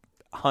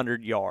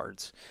 100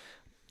 yards.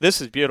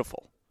 This is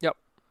beautiful. Yep.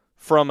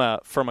 from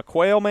a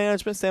quail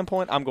management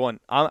standpoint,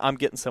 I'm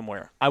getting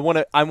somewhere. I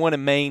want to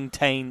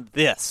maintain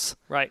this.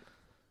 Right.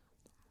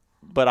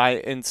 But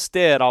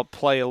I'll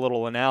play a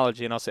little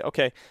analogy and I'll say,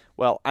 okay,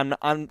 well,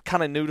 I'm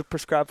kind of new to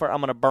prescribed fire. I'm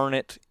going to burn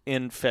it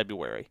in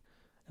February,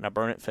 and I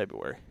burn it in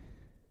February,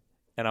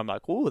 and I'm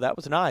like, ooh, that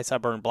was nice. I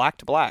burned black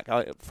to black,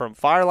 from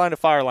fire line to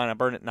fire line. I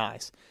burn it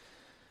nice,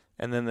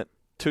 and then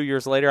 2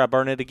 years later, I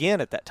burn it again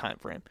at that time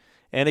frame.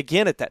 And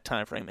again at that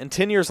time frame. And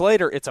 10 years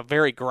later, it's a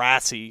very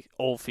grassy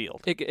old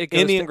field. It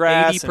goes Indian to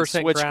grass 80%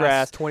 and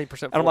switchgrass. 20%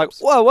 forbs. And I'm like,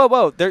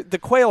 whoa. The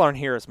quail aren't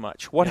here as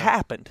much. What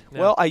happened? Yeah.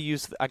 Well,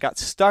 I got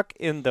stuck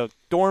in the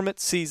dormant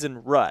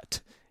season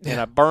rut,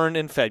 and I burned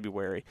in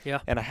February.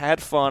 Yeah. And I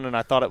had fun, and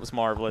I thought it was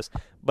marvelous.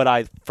 But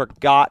I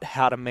forgot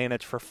how to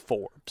manage for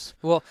forbs.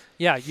 Well,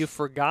 yeah, you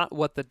forgot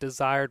what the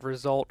desired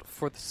result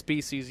for the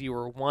species you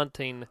were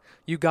wanting.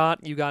 You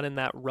got in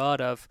that rut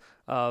of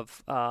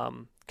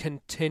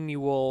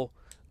continual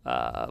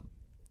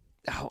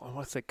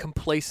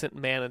complacent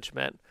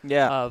management.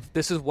 Yeah. Of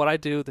this is what I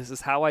do, this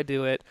is how I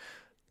do it.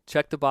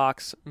 Check the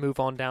box, move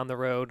on down the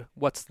road.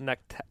 What's the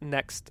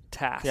next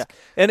task? Yeah.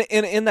 And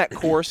in that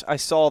course, I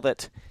saw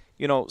that,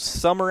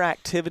 summer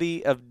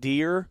activity of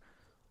deer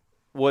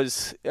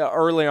was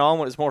early on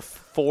when it was more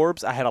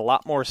forbs. I had a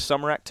lot more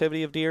summer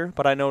activity of deer,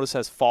 but I noticed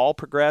as fall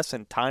progressed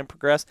and time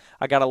progressed,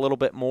 I got a little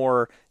bit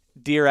more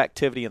deer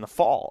activity in the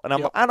fall. And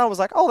I was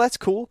like, oh, that's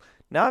cool.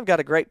 Now I've got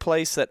a great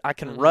place that I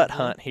can rut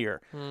hunt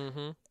here.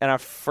 Mm-hmm. And I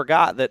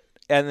forgot that,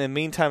 and in the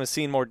meantime of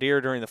seeing more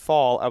deer during the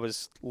fall, I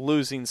was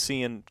losing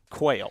seeing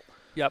quail.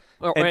 Yep.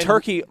 And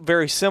turkey,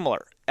 very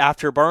similar.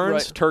 After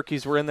burns, Right.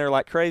 turkeys were in there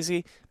like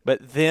crazy,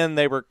 but then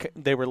they were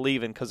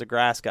leaving because the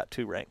grass got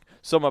too rank.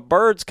 So my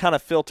birds kind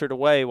of filtered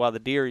away while the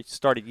deer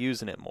started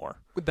using it more.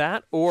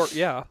 That, or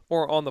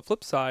on the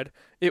flip side,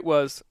 it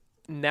was,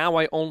 now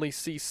I only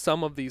see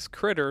some of these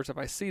critters if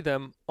I see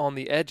them on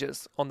the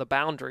edges, on the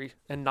boundary,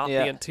 and not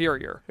the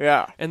interior.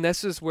 Yeah. And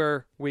this is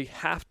where we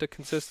have to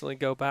consistently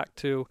go back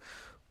to,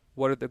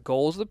 what are the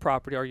goals of the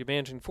property? Are you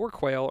managing for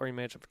quail? Are you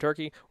managing for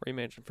turkey? Are you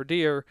managing for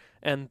deer?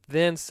 And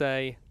then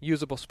say,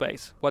 usable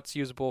space. What's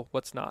usable?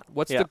 What's not?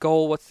 What's the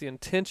goal? What's the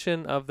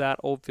intention of that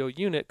old field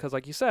unit? Because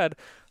like you said,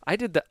 I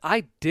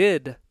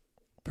did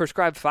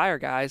prescribed fire,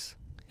 guys.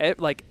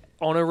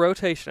 On a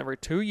rotation every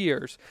 2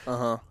 years,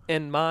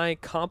 and my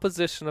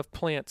composition of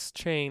plants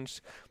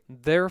changed.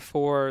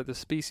 Therefore, the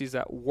species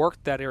that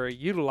worked that area,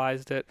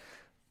 utilized it,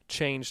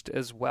 changed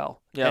as well.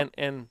 Yep.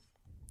 And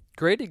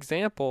great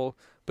example,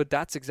 but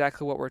that's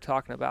exactly what we're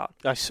talking about.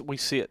 We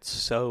see it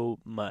so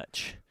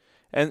much.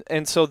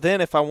 And so then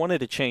if I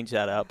wanted to change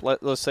that up,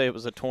 let's say it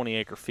was a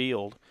 20-acre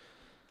field,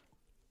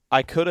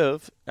 I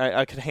could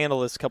handle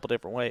this a couple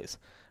different ways.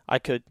 I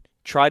could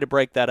try to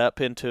break that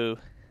up into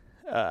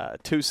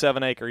 2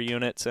 7-acre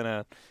units and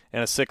a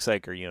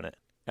 6-acre unit,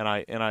 and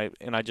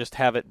I just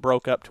have it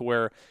broke up to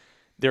where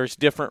there's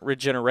different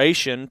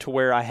regeneration, to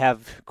where I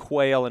have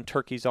quail and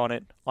turkeys on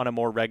it on a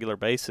more regular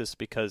basis,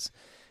 because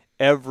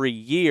every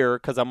year,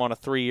 because I'm on a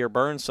 3-year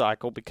burn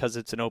cycle, because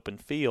it's an open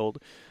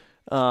field,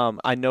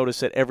 I notice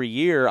that every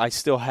year I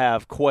still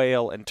have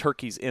quail and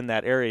turkeys in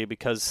that area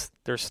because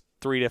there's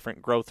 3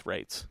 different growth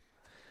rates.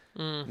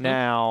 Mm-hmm.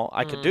 Now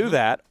I could do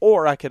that,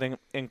 or I could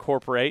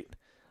incorporate.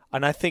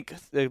 And I think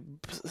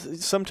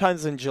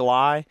sometimes in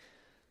July,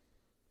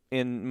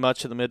 in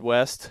much of the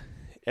Midwest,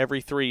 every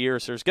 3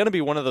 years, there's going to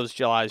be one of those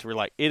Julys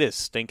where it is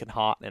stinking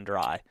hot and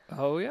dry.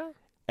 Oh, yeah?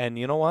 And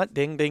you know what?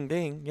 Ding, ding,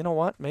 ding. You know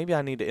what? Maybe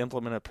I need to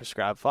implement a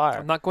prescribed fire.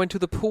 I'm not going to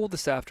the pool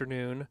this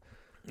afternoon.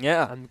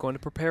 Yeah. I'm going to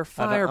prepare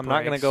fire I'm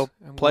not going to go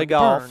I'm play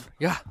going to burn. golf.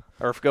 Yeah.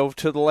 Or go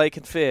to the lake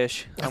and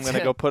fish. I'm going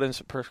to go put in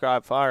some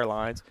prescribed fire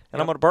lines, and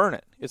I'm going to burn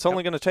it. It's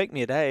only going to take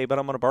me a day, but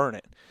I'm going to burn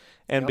it.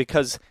 And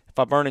because if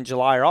I burn in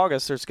July or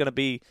August, there's going to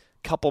be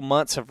a couple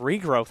months of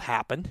regrowth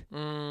happen.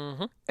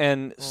 Mm-hmm.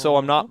 And so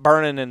I'm not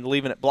burning and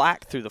leaving it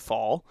black through the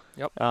fall.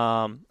 Yep.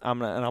 I'm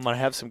going to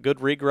have some good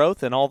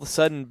regrowth, and all of a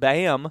sudden,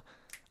 bam,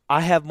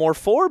 I have more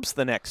forbs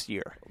the next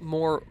year.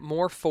 More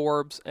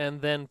forbs,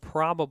 and then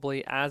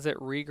probably as it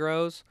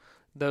regrows,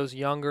 those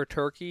younger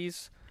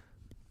turkeys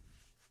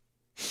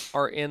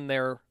are in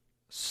there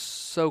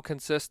so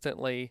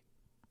consistently,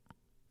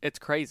 it's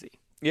crazy.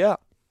 Yeah.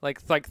 Like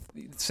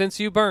since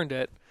you burned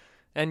it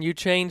and you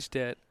changed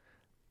it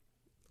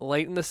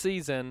late in the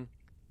season,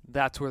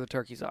 that's where the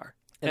turkeys are.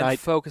 And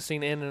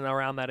focusing in and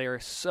around that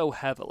area so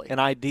heavily. And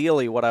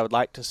ideally, what I would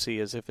like to see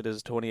is, if it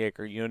is a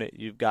 20-acre unit,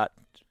 you've got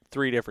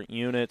 3 different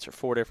units or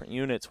 4 different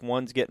units.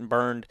 One's getting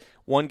burned.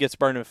 One gets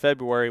burned in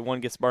February.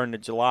 One gets burned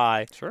in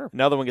July. Sure.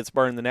 Another one gets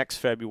burned the next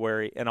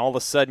February. And all of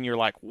a sudden, you're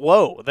like,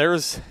 whoa,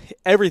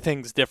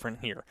 everything's different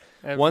here.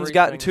 One's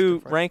gotten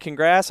too rank and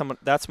grass.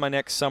 That's my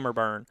next summer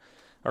burn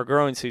or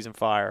growing season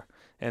fire.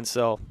 And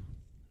so,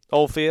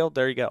 old field,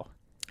 there you go.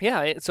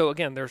 Yeah. So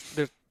again, there's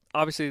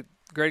obviously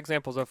great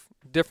examples of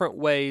different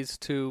ways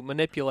to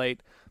manipulate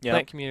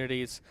plant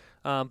communities.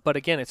 But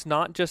again, it's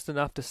not just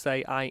enough to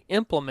say I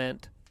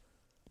implement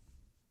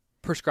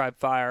prescribed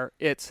fire.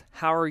 It's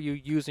how are you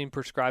using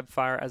prescribed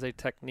fire as a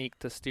technique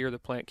to steer the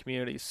plant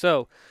community.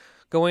 So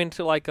going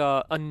to like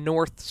a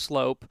north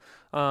slope.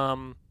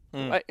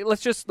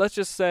 Let's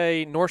just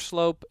say north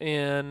slope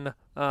in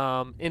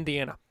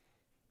Indiana.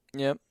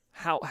 Yep.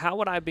 How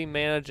would I be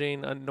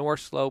managing a north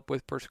slope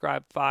with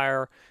prescribed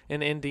fire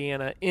in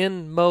Indiana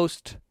in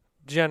most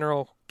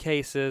general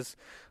cases?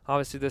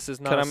 Obviously, this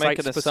is not Can I make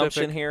an site-specific.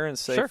 assumption here and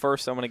say, Sure.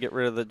 first I'm going to get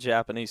rid of the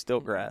Japanese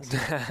stilt grass?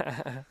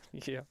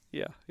 Yeah.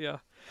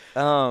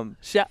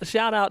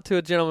 Shout out to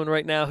a gentleman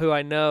right now who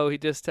I know. He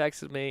just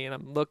texted me, and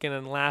I'm looking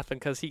and laughing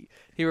because he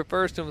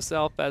refers to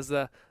himself as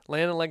the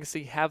Land and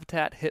Legacy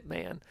Habitat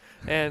Hitman.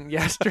 And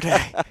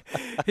yesterday,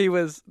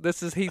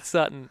 this is Heath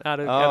Sutton out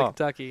of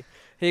Kentucky.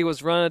 He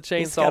was running a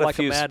chainsaw like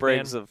a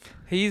madman.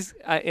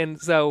 And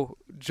so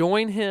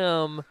join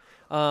him.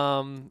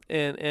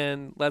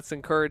 And let's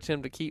encourage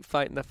him to keep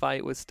fighting the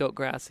fight with stilt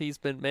grass. He's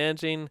been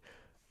managing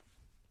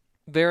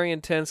very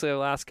intensely the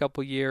last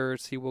couple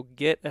years. He will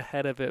get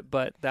ahead of it,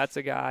 but that's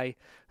a guy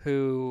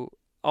who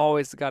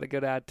always got a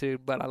good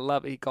attitude, but I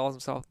love it. He calls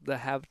himself the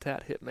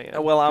Habitat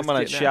Hitman. Well, I'm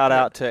going to shout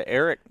out to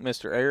Eric,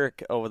 Mr.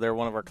 Eric over there,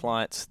 one of our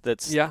clients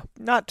that's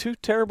not too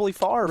terribly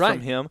far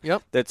from him.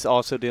 Yep. That's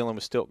also dealing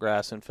with stilt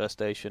grass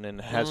infestation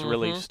and has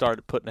really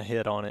started putting a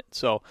hit on it.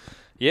 So,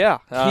 yeah.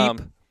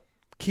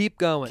 Keep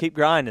going. Keep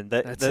grinding.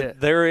 That's it.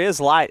 There is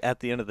light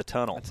at the end of the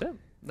tunnel. That's it.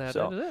 That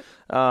is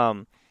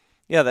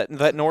it.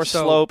 That north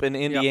slope in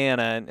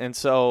Indiana, and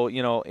so,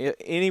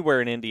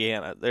 anywhere in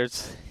Indiana,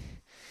 there's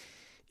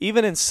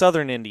even in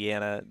southern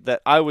Indiana,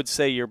 that I would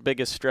say your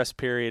biggest stress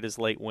period is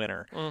late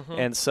winter. Mm-hmm.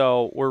 And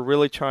so we're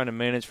really trying to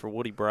manage for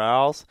woody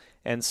browse.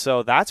 And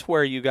so that's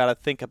where you got to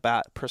think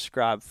about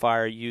prescribed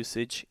fire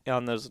usage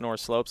on those north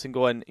slopes and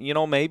going,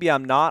 maybe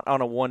I'm not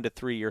on a 1 to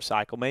 3 year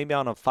cycle, maybe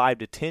on a 5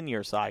 to 10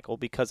 year cycle,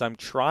 because I'm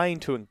trying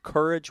to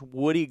encourage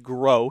woody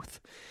growth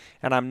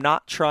and I'm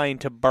not trying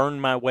to burn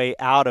my way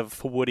out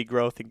of woody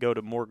growth and go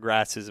to more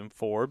grasses and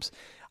forbs.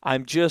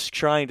 I'm just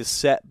trying to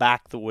set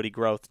back the woody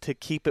growth to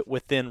keep it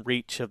within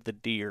reach of the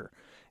deer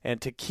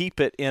and to keep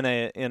it in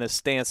a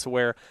stance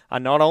where I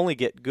not only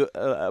get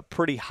a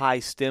pretty high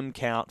stem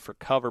count for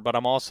cover, but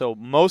I'm also,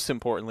 most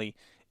importantly,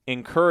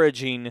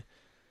 encouraging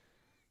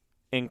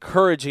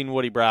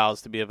woody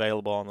browse to be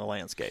available on the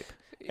landscape.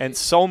 And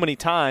so many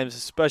times,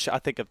 especially I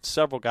think of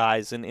several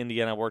guys in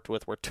Indiana I worked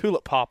with where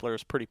tulip poplar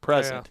is pretty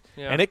present,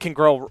 and it can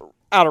grow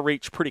out of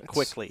reach pretty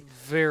quickly.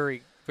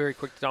 Very, very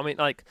quick. I mean,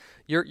 like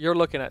you're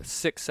looking at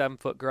 6-7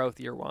 foot growth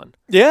year one.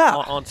 Yeah,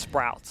 on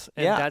sprouts,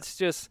 and that's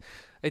just.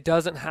 It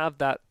doesn't have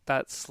that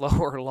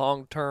slower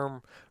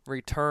long-term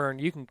return.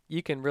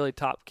 You can really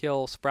top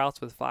kill sprouts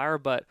with fire,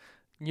 but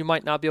you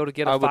might not be able to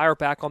get a fire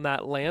back on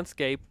that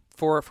landscape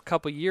for a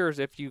couple of years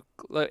if you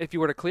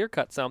were to clear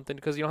cut something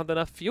because you don't have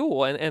enough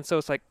fuel. And so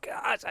it's like,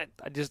 gosh,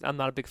 I'm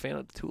not a big fan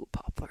of the tulip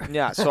poplar.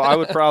 Yeah, so I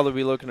would probably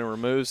be looking to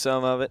remove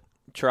some of it,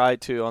 try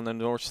to on the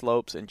north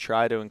slopes, and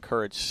try to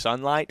encourage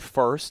sunlight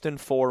first and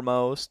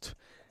foremost,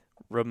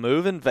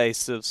 remove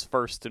invasives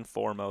first and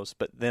foremost,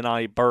 but then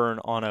I burn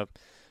on a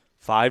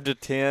 5 to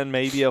 10,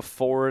 maybe a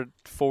 4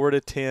 to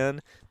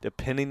 10,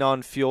 depending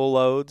on fuel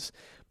loads.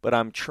 But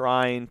I'm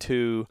trying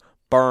to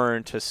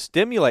burn to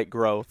stimulate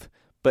growth,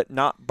 but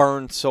not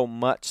burn so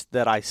much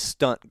that I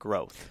stunt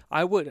growth.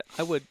 I would.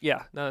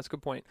 Yeah, no, that's a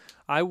good point.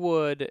 I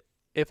would,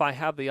 if I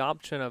have the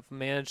option of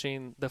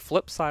managing the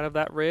flip side of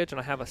that ridge and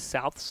I have a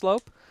south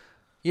slope,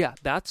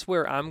 that's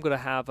where I'm going to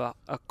have a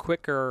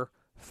quicker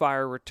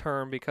fire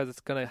return because it's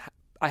going to.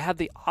 I have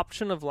the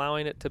option of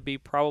allowing it to be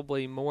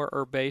probably more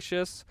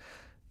herbaceous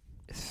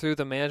through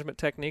the management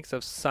techniques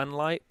of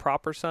sunlight,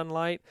 proper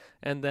sunlight,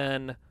 and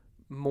then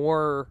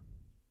more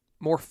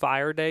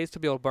fire days to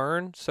be able to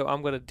burn. So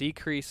I'm going to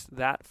decrease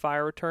that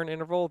fire return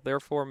interval,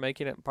 therefore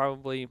making it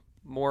probably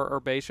more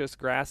herbaceous,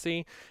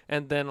 grassy,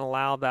 and then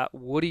allow that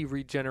woody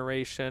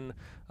regeneration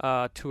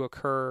to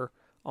occur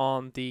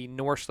on the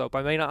north slope.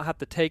 I may not have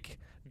to take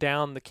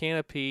down the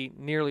canopy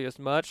nearly as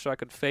much, so I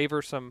could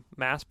favor some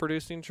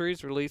mass-producing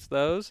trees, release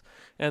those,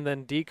 and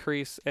then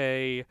decrease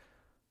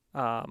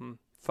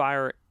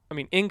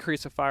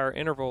increase a fire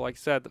interval, like I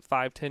said,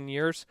 5-10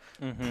 years,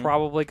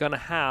 probably going to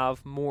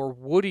have more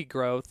woody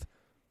growth,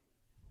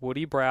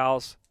 woody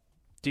browse,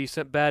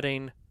 decent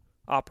bedding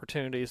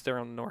opportunities there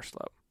on the north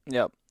slope.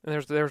 Yep.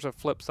 And there's a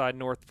flip side,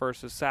 north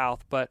versus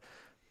south, but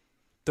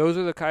those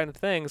are the kind of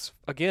things,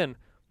 again,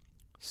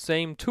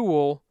 same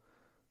tool,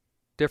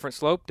 different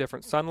slope,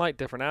 different sunlight,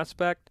 different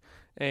aspect,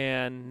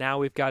 and now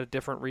we've got a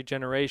different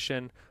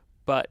regeneration,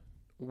 but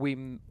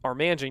we are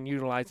managing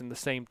utilizing the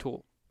same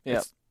tool.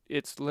 Yep.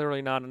 It's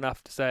literally not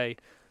enough to say,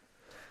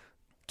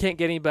 can't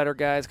get any better,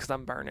 guys, because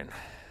I'm burning.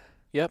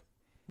 Yep.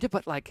 Yeah,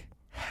 but, like,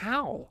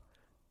 how?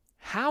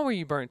 How are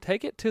you burning?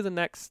 Take it to the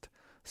next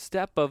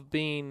step of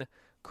being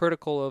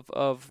critical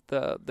of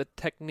the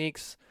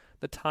techniques,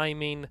 the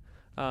timing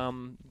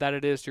that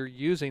it is you're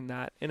using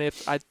that. And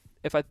if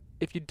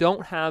you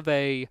don't have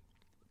a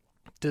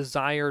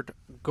desired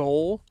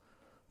goal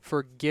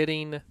for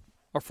getting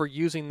or for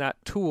using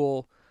that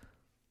tool,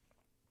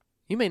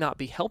 you may not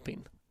be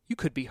helping. You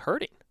could be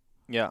hurting.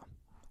 Yeah.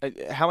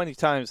 how many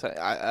times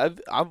I've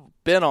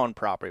been on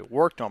property,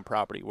 worked on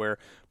property where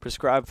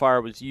prescribed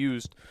fire was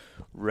used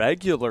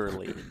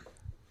regularly,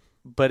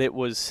 but it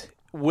was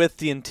with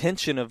the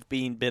intention of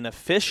being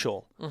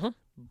beneficial. Mm-hmm.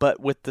 But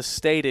with the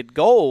stated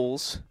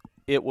goals,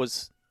 it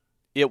was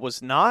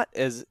not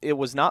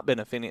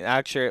benefiting.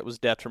 Actually, it was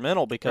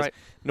detrimental because Right.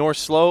 north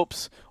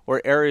slopes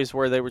or areas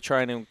where they were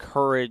trying to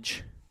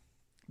encourage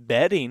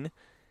bedding,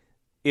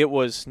 it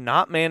was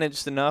not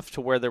managed enough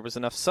to where there was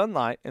enough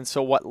sunlight, and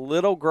so what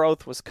little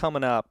growth was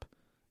coming up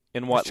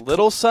in what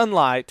little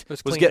sunlight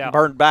was cleaned getting out.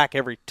 burned back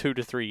every 2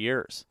 to 3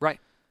 years. Right.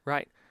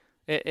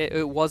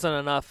 It wasn't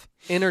enough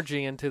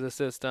energy into the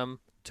system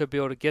to be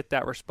able to get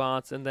that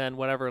response, and then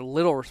whatever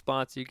little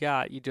response you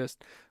got, you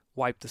just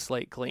wiped the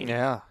slate clean.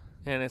 Yeah.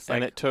 And it's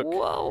And like, it took-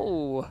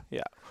 whoa.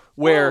 Yeah.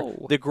 Where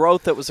Whoa. the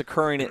growth that was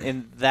occurring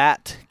in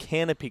that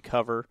canopy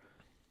cover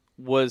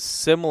was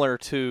similar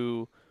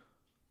to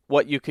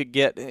what you would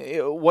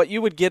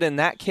get in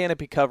that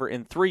canopy cover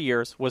in 3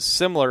 years was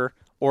similar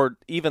or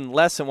even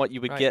less than what you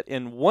would Right. get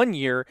in 1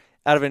 year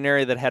out of an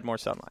area that had more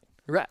sunlight.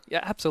 Right. Yeah,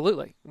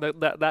 absolutely.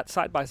 That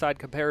side-by-side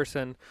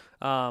comparison,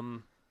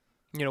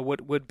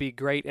 would be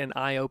great and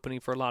eye-opening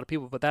for a lot of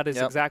people. But that is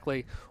Yep.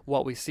 exactly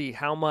what we see.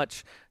 How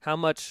much,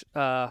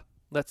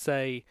 let's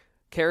say,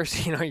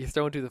 kerosene are you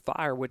throwing to the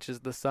fire, which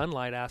is the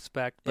sunlight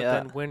aspect. But Yeah.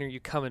 then when are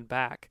you coming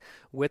back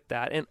with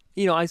that? And,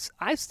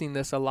 I've seen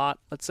this a lot,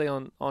 let's say,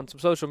 on some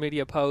social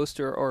media posts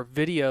or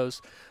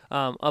videos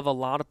of a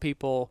lot of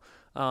people,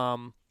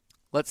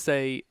 let's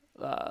say,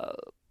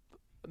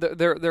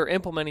 they're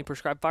implementing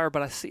prescribed fire,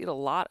 but I see it a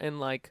lot in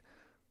like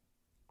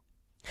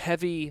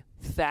heavy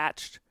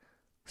thatched,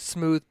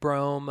 smooth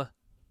brome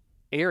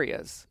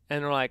areas,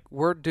 and they're like,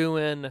 "We're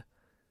doing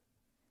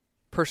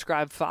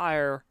prescribed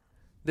fire.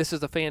 This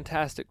is a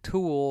fantastic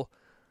tool,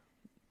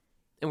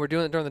 and we're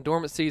doing it during the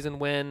dormant season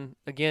when,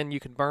 again, you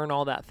can burn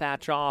all that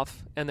thatch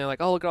off." And they're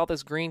like, "Oh, look at all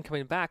this green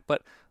coming back,"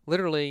 but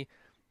literally,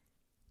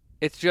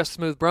 it's just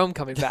smooth brome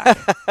coming back,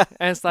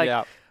 and it's like,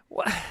 Yeah.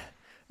 what?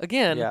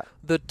 Again, Yeah.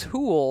 the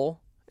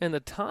tool and the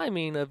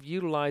timing of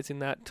utilizing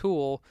that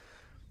tool,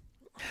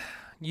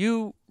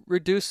 you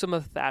reduce some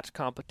of the thatch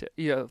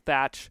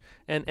thatch,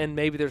 and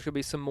maybe there's going to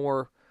be some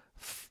more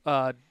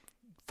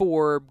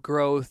forb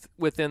growth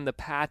within the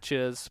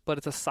patches, but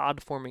it's a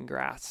sod-forming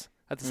grass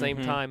at the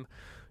same time.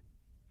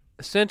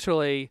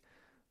 Essentially,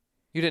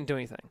 you didn't do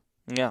anything.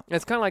 Yeah.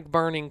 It's kind of like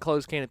burning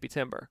closed canopy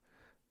timber.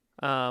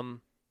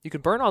 You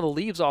can burn all the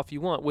leaves off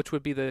you want, which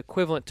would be the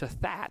equivalent to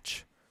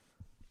thatch.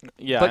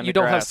 Yeah. But in you the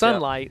don't have grass, yeah.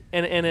 sunlight,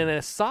 and in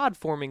a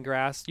sod-forming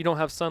grass, you don't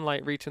have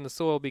sunlight reaching the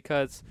soil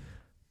because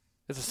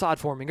it's a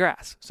sod-forming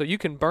grass. So you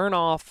can burn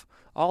off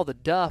all the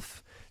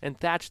duff and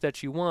thatch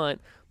that you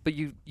want, but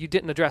you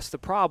didn't address the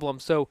problem.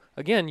 So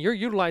again, you're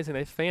utilizing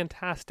a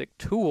fantastic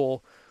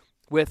tool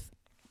with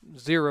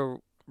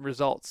zero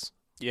results.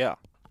 Yeah.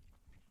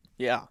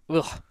 Yeah.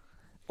 Ugh.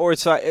 Or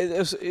it's like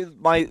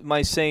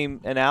my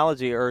same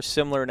analogy or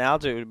similar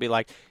analogy would be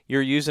like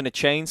you're using a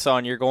chainsaw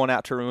and you're going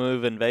out to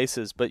remove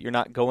invasives, but you're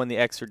not going the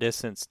extra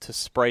distance to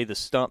spray the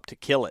stump to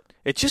kill it.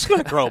 It's just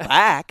going to grow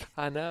back.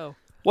 I know.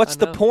 What's I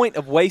the know. point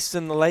of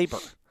wasting the labor?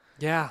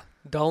 Yeah,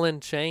 dulling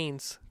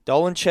chains.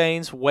 Dulling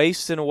chains,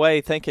 wasting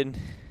away,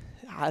 thinking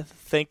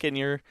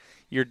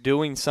you're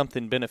doing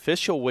something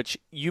beneficial, which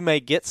you may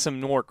get some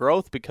more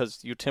growth because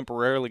you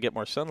temporarily get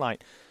more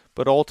sunlight.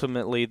 But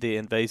ultimately, the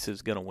invasive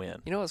is going to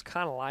win. You know what it's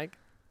kind of like?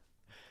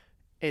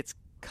 It's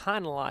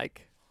kind of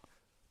like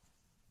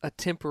a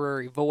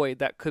temporary void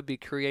that could be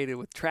created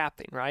with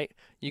trapping, right?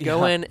 You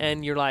go in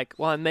and you're like,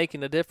 well, I'm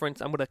making a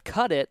difference. I'm going to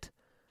cut it,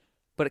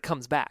 but it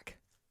comes back,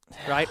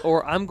 right?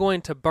 Or I'm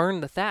going to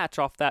burn the thatch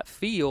off that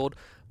field,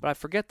 but I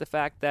forget the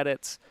fact that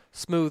it's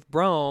smooth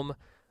brome.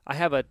 I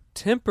have a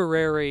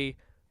temporary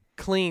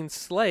clean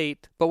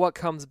slate, but what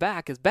comes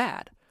back is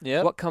bad.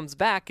 Yep. What comes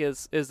back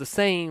is the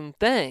same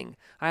thing.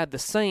 I had the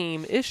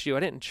same issue. I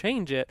didn't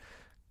change it.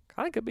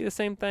 Kind of could be the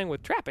same thing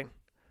with trapping.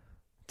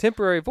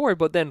 Temporary void,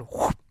 but then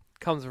whoop,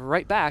 comes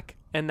right back,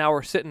 and now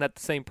we're sitting at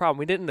the same problem.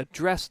 We didn't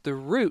address the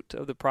root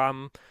of the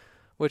problem,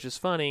 which is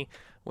funny.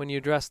 When you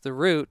address the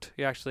root,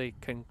 you actually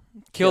can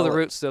kill the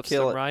root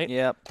system, right?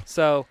 Yep.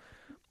 So,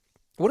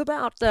 what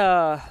about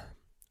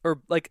or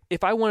like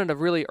if I wanted a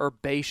really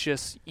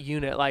herbaceous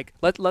unit, like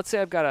let's say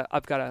I've got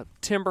a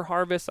timber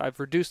harvest, I've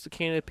reduced the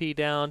canopy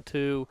down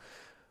to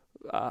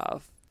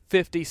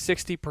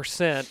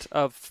 50-60%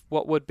 of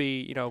what would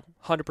be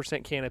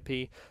 100%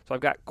 canopy. So I've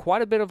got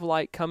quite a bit of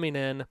light coming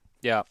in,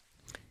 Yeah.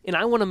 and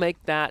I want to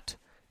make that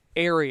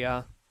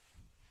area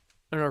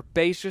an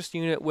herbaceous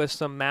unit with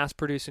some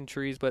mass-producing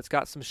trees, but it's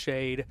got some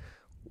shade.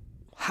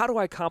 How do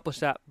I accomplish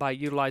that by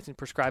utilizing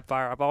prescribed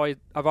fire?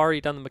 I've already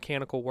done the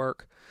mechanical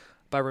work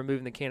by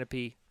removing the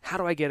canopy. How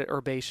do I get it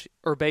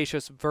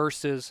herbaceous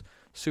versus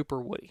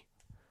super woody?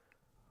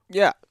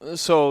 Yeah.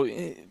 So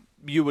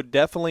you would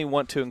definitely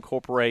want to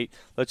incorporate.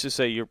 Let's just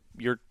say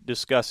you're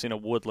discussing a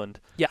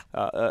woodland. Yeah.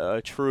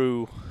 A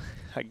true.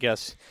 I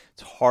guess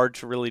it's hard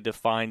to really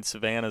define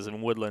savannas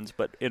and woodlands,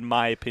 but in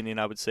my opinion,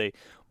 I would say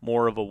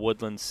more of a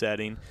woodland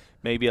setting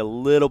maybe a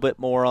little bit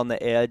more on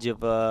the edge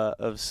of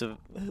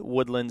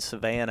woodland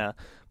savanna.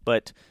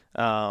 But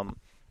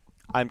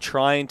I'm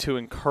trying to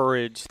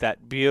encourage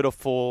that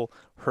beautiful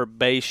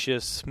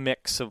herbaceous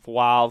mix of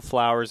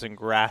wildflowers and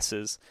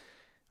grasses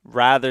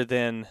rather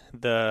than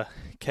the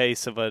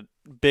case of a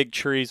big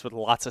trees with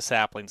lots of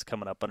saplings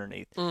coming up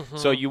underneath. Mm-hmm.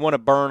 So you want to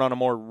burn on a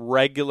more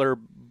regular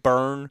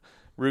burn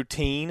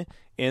routine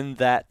in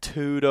that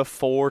 2 to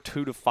 4,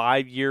 2 to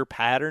 5 year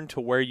pattern to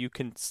where you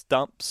can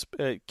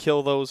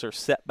kill those or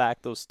set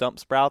back those stump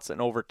sprouts.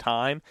 And over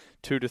time,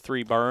 2 to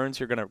 3 burns,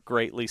 you're going to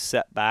greatly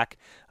set back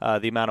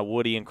the amount of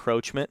woody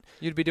encroachment.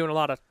 You'd be doing a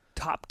lot of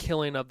top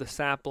killing of the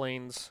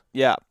saplings.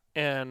 Yeah.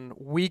 And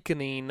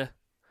weakening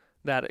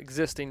that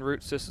existing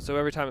root system. So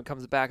every time it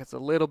comes back, it's a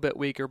little bit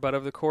weaker. But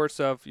over the course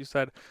of, you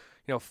said,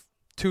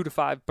 2 to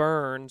 5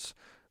 burns,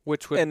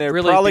 which would and they're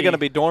really probably going to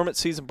be dormant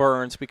season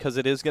burns because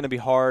it is going to be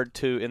hard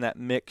to, in that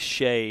mixed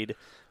shade,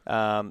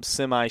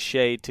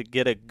 semi-shade, to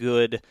get a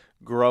good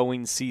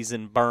growing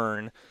season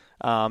burn.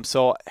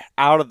 So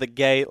out of the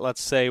gate,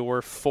 let's say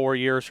we're 4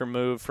 years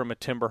removed from a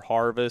timber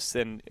harvest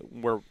and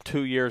we're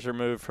 2 years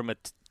removed from a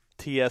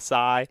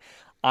TSI.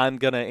 I'm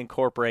going to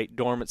incorporate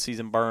dormant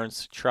season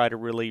burns to try to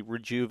really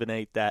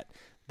rejuvenate that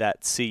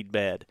seed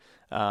bed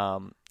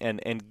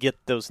and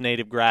get those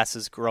native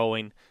grasses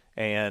growing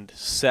and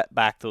set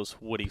back those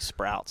woody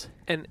sprouts.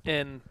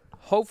 And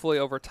hopefully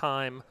over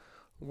time,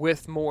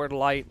 with more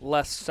light,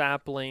 less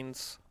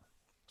saplings,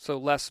 so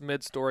less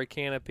mid-story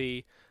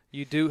canopy,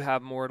 you do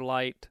have more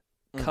light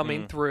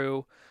coming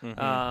through,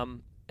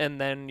 and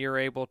then you're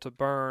able to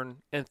burn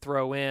and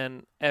throw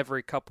in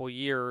every couple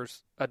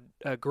years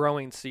a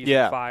growing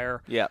season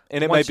fire. Yeah,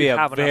 and it might be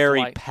a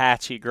very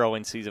patchy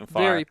growing season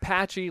fire. Very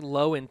patchy,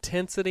 low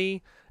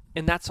intensity,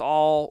 and that's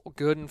all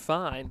good and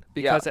fine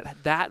because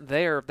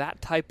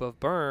that type of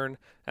burn,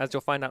 as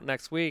you'll find out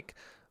next week,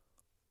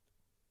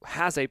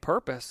 has a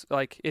purpose.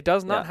 Like, it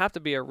does not have to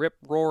be a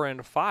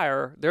rip-roaring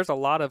fire. There's a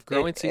lot of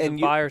growing season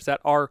fires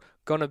that are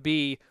going to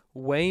be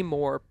way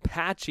more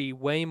patchy,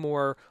 way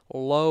more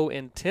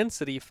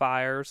low-intensity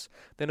fires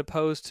than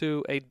opposed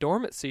to a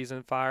dormant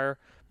season fire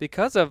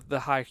because of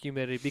the high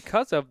humidity,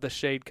 because of the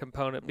shade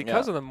component,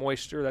 because of the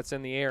moisture that's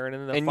in the air and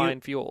in the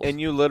fine fuels.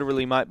 And you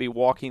literally might be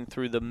walking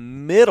through the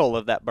middle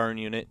of that burn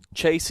unit,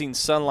 chasing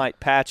sunlight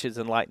patches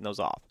and lighting those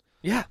off.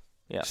 Yeah.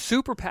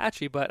 Super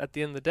patchy, but at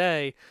the end of the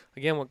day,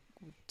 again, what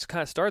to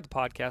kind of start the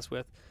podcast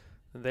with,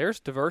 there's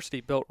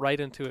diversity built right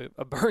into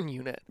a burn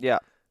unit. Yeah.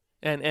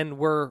 And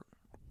we're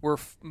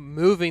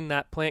moving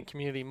that plant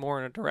community more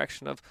in a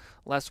direction of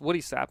less woody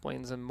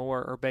saplings and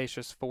more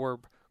herbaceous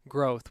forb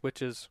growth,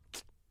 which is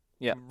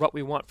what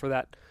we want for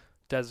that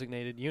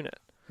designated unit.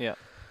 Yeah.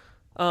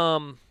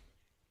 What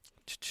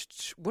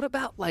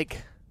about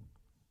like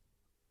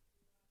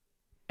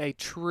a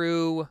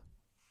true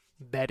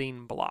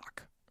bedding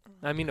block?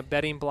 I mean a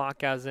bedding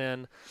block as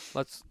in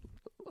what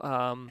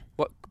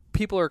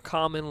people are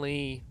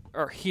commonly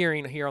are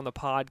hearing here on the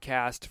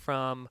podcast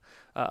from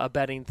a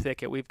bedding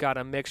thicket. We've got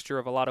a mixture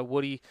of a lot of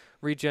woody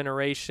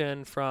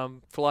regeneration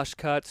from flush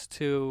cuts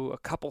to a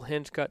couple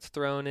hinge cuts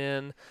thrown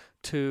in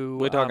to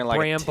we're talking like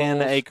brambles. A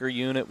 10-acre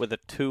unit with a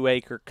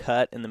 2-acre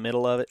cut in the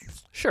middle of it.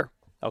 Sure.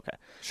 Okay.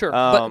 Sure.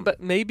 But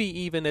maybe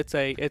even it's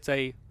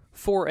a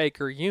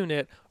 4-acre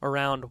unit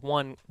around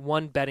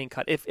one bedding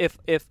cut.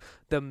 If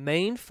the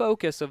main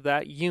focus of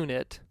that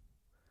unit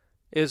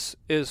is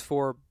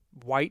for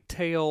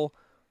whitetail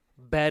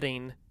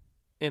bedding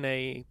in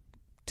a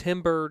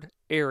timbered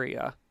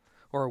area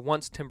or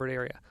once timbered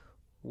area,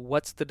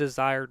 what's the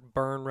desired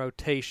burn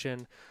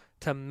rotation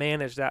to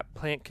manage that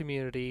plant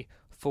community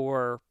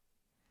for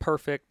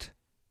perfect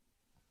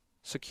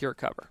secure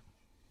cover?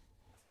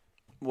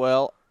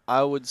 Well,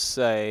 I would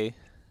say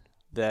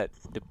that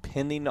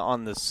depending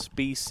on the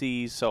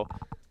species, so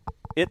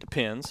it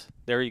depends.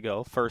 There you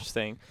go. First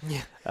thing.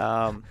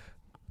 Yeah.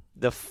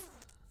 The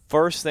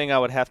first thing I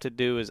would have to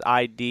do is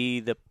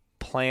ID the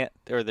plant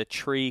or the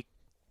tree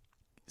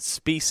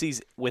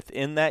species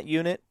within that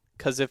unit,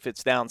 because if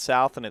it's down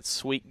south and it's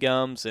sweet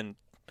gums and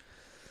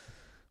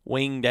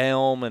winged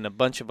elm and a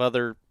bunch of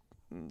other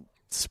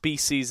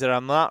species that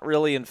I'm not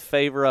really in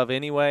favor of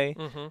anyway,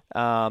 then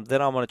I'm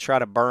going to try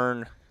to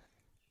burn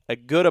a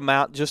good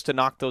amount just to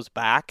knock those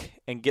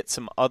back and get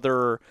some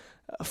other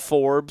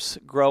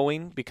forbs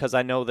growing, because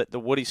I know that the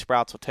woody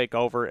sprouts will take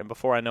over, and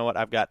before I know it,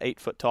 I've got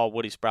 8-foot tall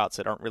woody sprouts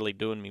that aren't really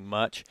doing me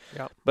much.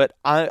 Yep. But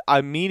I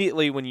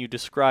immediately, when you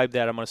describe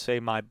that, I'm going to say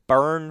my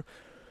burn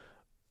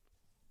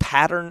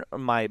pattern,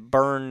 my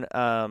burn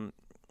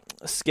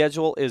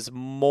schedule is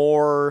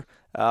more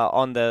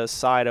on the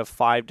side of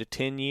 5 to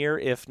 10 year,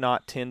 if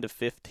not 10 to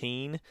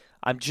 15.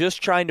 I'm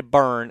just trying to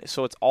burn,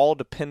 so it's all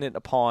dependent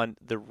upon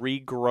the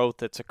regrowth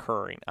that's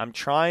occurring. I'm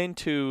trying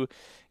to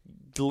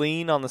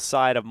lean on the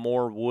side of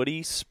more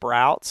woody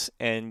sprouts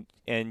and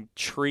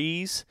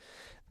trees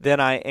than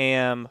I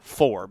am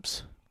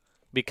forbs,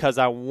 because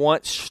I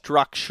want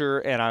structure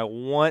and I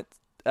want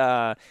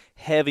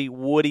heavy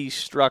woody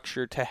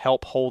structure to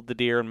help hold the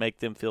deer and make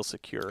them feel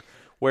secure.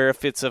 Where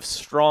if it's a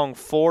strong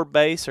forb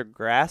base or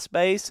grass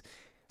base,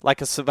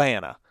 like a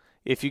savanna,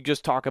 if you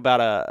just talk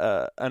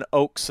about an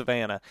oak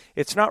savanna,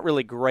 it's not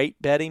really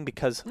great bedding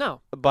because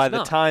by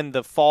the time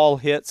the fall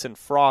hits and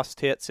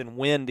frost hits and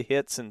wind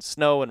hits and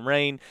snow and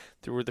rain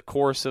through the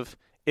course of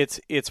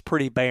it's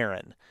pretty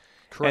barren.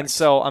 Correct. And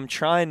so I'm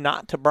trying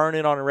not to burn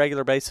it on a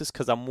regular basis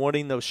because I'm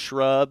wanting those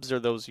shrubs or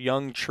those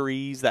young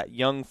trees, that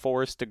young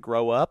forest to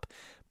grow up.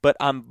 But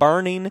I'm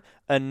burning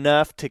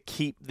enough to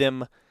keep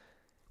them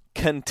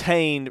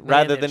contained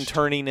rather than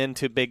turning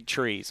into big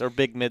trees or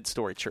big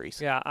mid-story trees,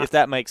 if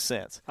that makes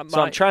sense.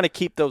 So I'm trying to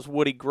keep those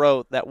woody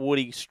growth, that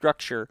woody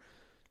structure,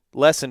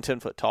 less than 10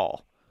 foot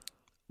tall.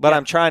 But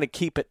I'm trying to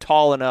keep it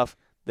tall enough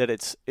that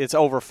it's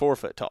over 4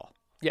 foot tall.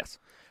 Yes.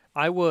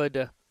 I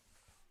would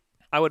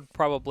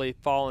probably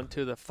fall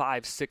into the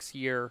 5-6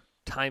 year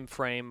time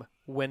frame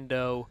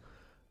window,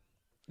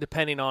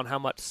 depending on how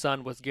much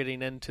sun was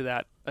getting into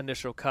that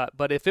initial cut.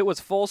 But if it was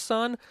full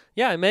sun,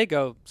 it may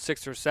go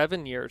 6 or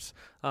 7 years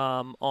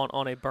on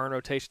a burn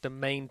rotation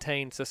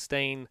to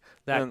sustain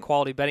that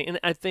quality bedding. And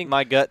I think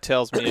my gut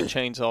tells me a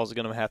chainsaw is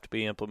going to have to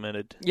be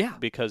implemented. Yeah,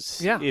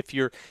 because if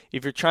you're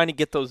trying to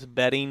get those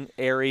bedding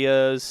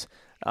areas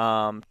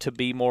to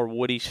be more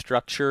woody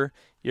structure,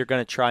 you're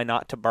going to try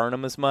not to burn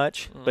them as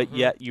much, but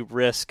yet you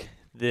risk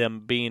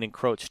them being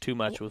encroached too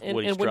much with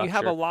woody structure. And when you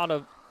have a lot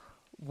of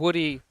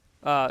woody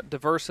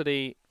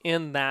diversity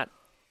in that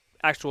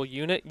actual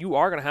unit, you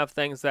are going to have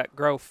things that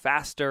grow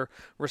faster,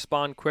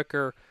 respond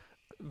quicker,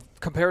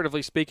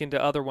 comparatively speaking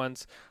to other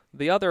ones.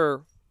 The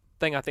other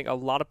thing I think a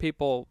lot of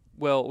people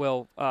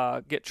will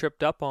get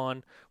tripped up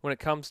on when it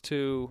comes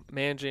to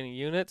managing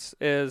units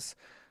is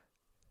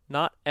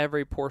not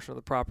every portion of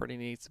the property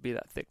needs to be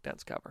that thick,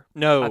 dense cover.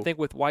 No. I think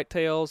with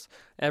whitetails,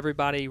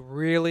 everybody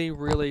really,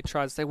 really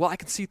tries to say, well, I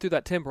can see through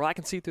that timber, I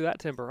can see through that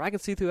timber, I can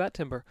see through that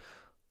timber.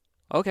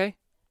 Okay.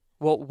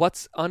 Well,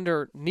 what's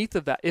underneath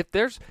of that? If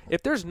there's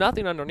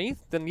nothing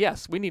underneath, then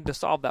yes, we need to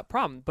solve that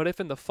problem. But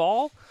if in the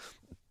fall,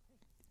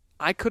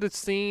 I could have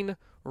seen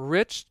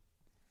rich,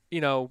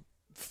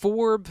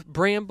 forb,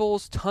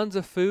 brambles, tons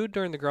of food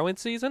during the growing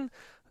season,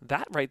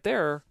 that right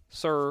there,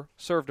 sir,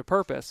 served a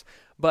purpose.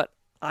 But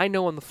I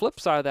know on the flip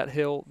side of that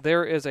hill,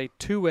 there is a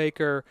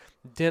 2-acre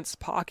dense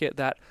pocket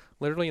that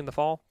literally in the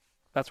fall,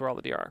 that's where all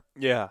the deer are.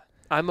 Yeah.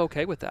 I'm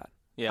okay with that.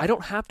 Yeah. I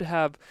don't have to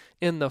have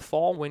in the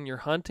fall when you're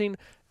hunting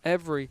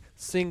every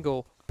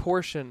single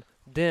portion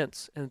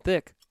dense and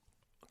thick.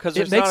 Because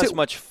there's not as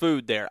much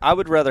food there. I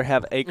would rather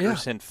have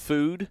acres in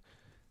food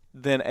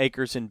than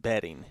acres in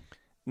bedding.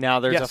 Now,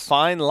 there's a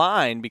fine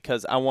line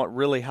because I want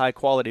really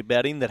high-quality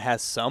bedding that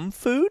has some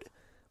food,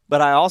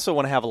 but I also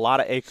want to have a lot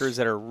of acres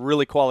that are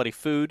really quality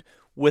food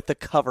with the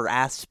cover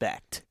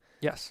aspect.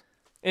 Yes.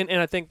 And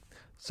I think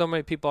so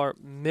many people are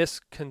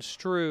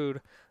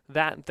misconstrued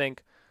that and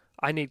think,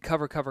 I need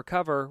cover, cover,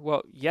 cover.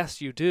 Well,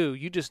 yes, you do.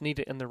 You just need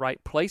it in the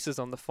right places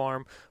on the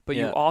farm, but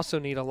you also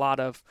need a lot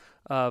of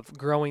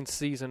growing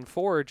season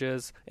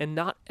forages, and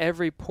not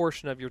every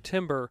portion of your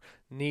timber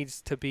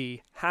needs to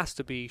be, has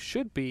to be,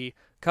 should be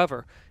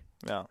cover.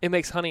 Yeah. It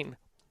makes hunting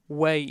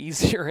way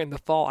easier in the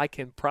fall. I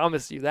can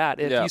promise you that.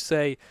 If you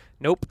say,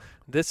 nope,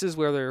 this is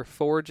where they're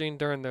foraging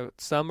during the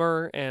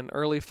summer and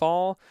early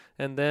fall,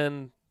 and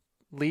then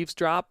leaves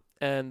drop,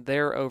 and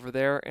they're over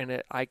there,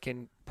 and I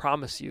can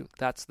promise you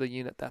that's the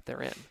unit that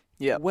they're in.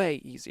 Yeah.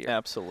 Way easier.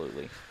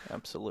 Absolutely.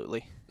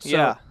 Absolutely.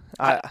 So,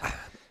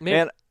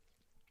 Man,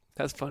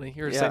 that's funny.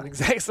 You're saying the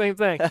exact same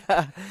thing.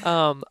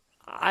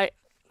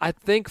 I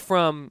think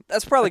from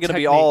that's probably going to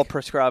be all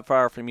prescribed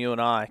fire from you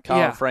and I.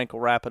 Colin and Frank will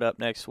wrap it up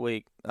next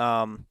week.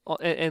 And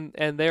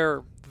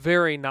they're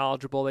very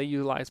knowledgeable. They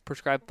utilize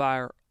prescribed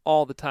fire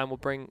all the time. Will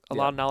bring a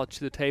lot of knowledge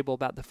to the table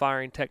about the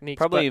firing techniques.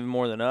 Probably even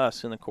more than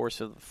us in the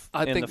course of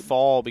the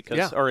fall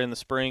or in the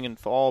spring and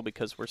fall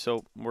because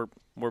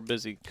we're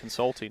busy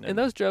consulting. And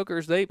those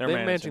jokers, they're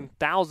managing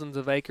thousands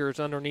of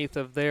acres underneath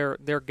of their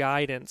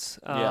guidance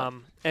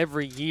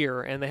every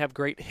year, and they have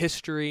great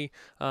history.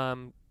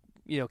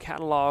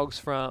 Catalogs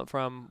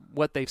from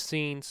what they've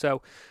seen.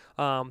 So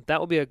that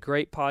will be a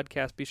great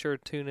podcast. Be sure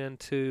to tune in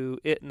to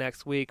it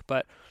next week.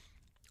 But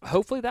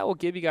hopefully that will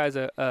give you guys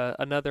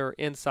another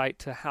insight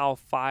to how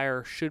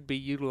fire should be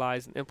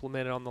utilized and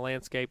implemented on the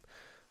landscape.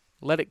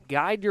 Let it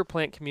guide your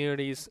plant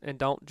communities, and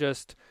don't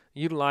just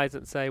utilize it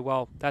and say,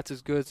 well, that's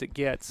as good as it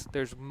gets.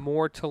 There's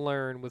more to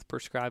learn with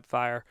prescribed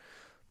fire.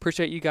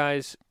 Appreciate you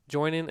guys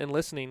joining and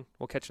listening.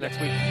 We'll catch you next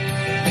week.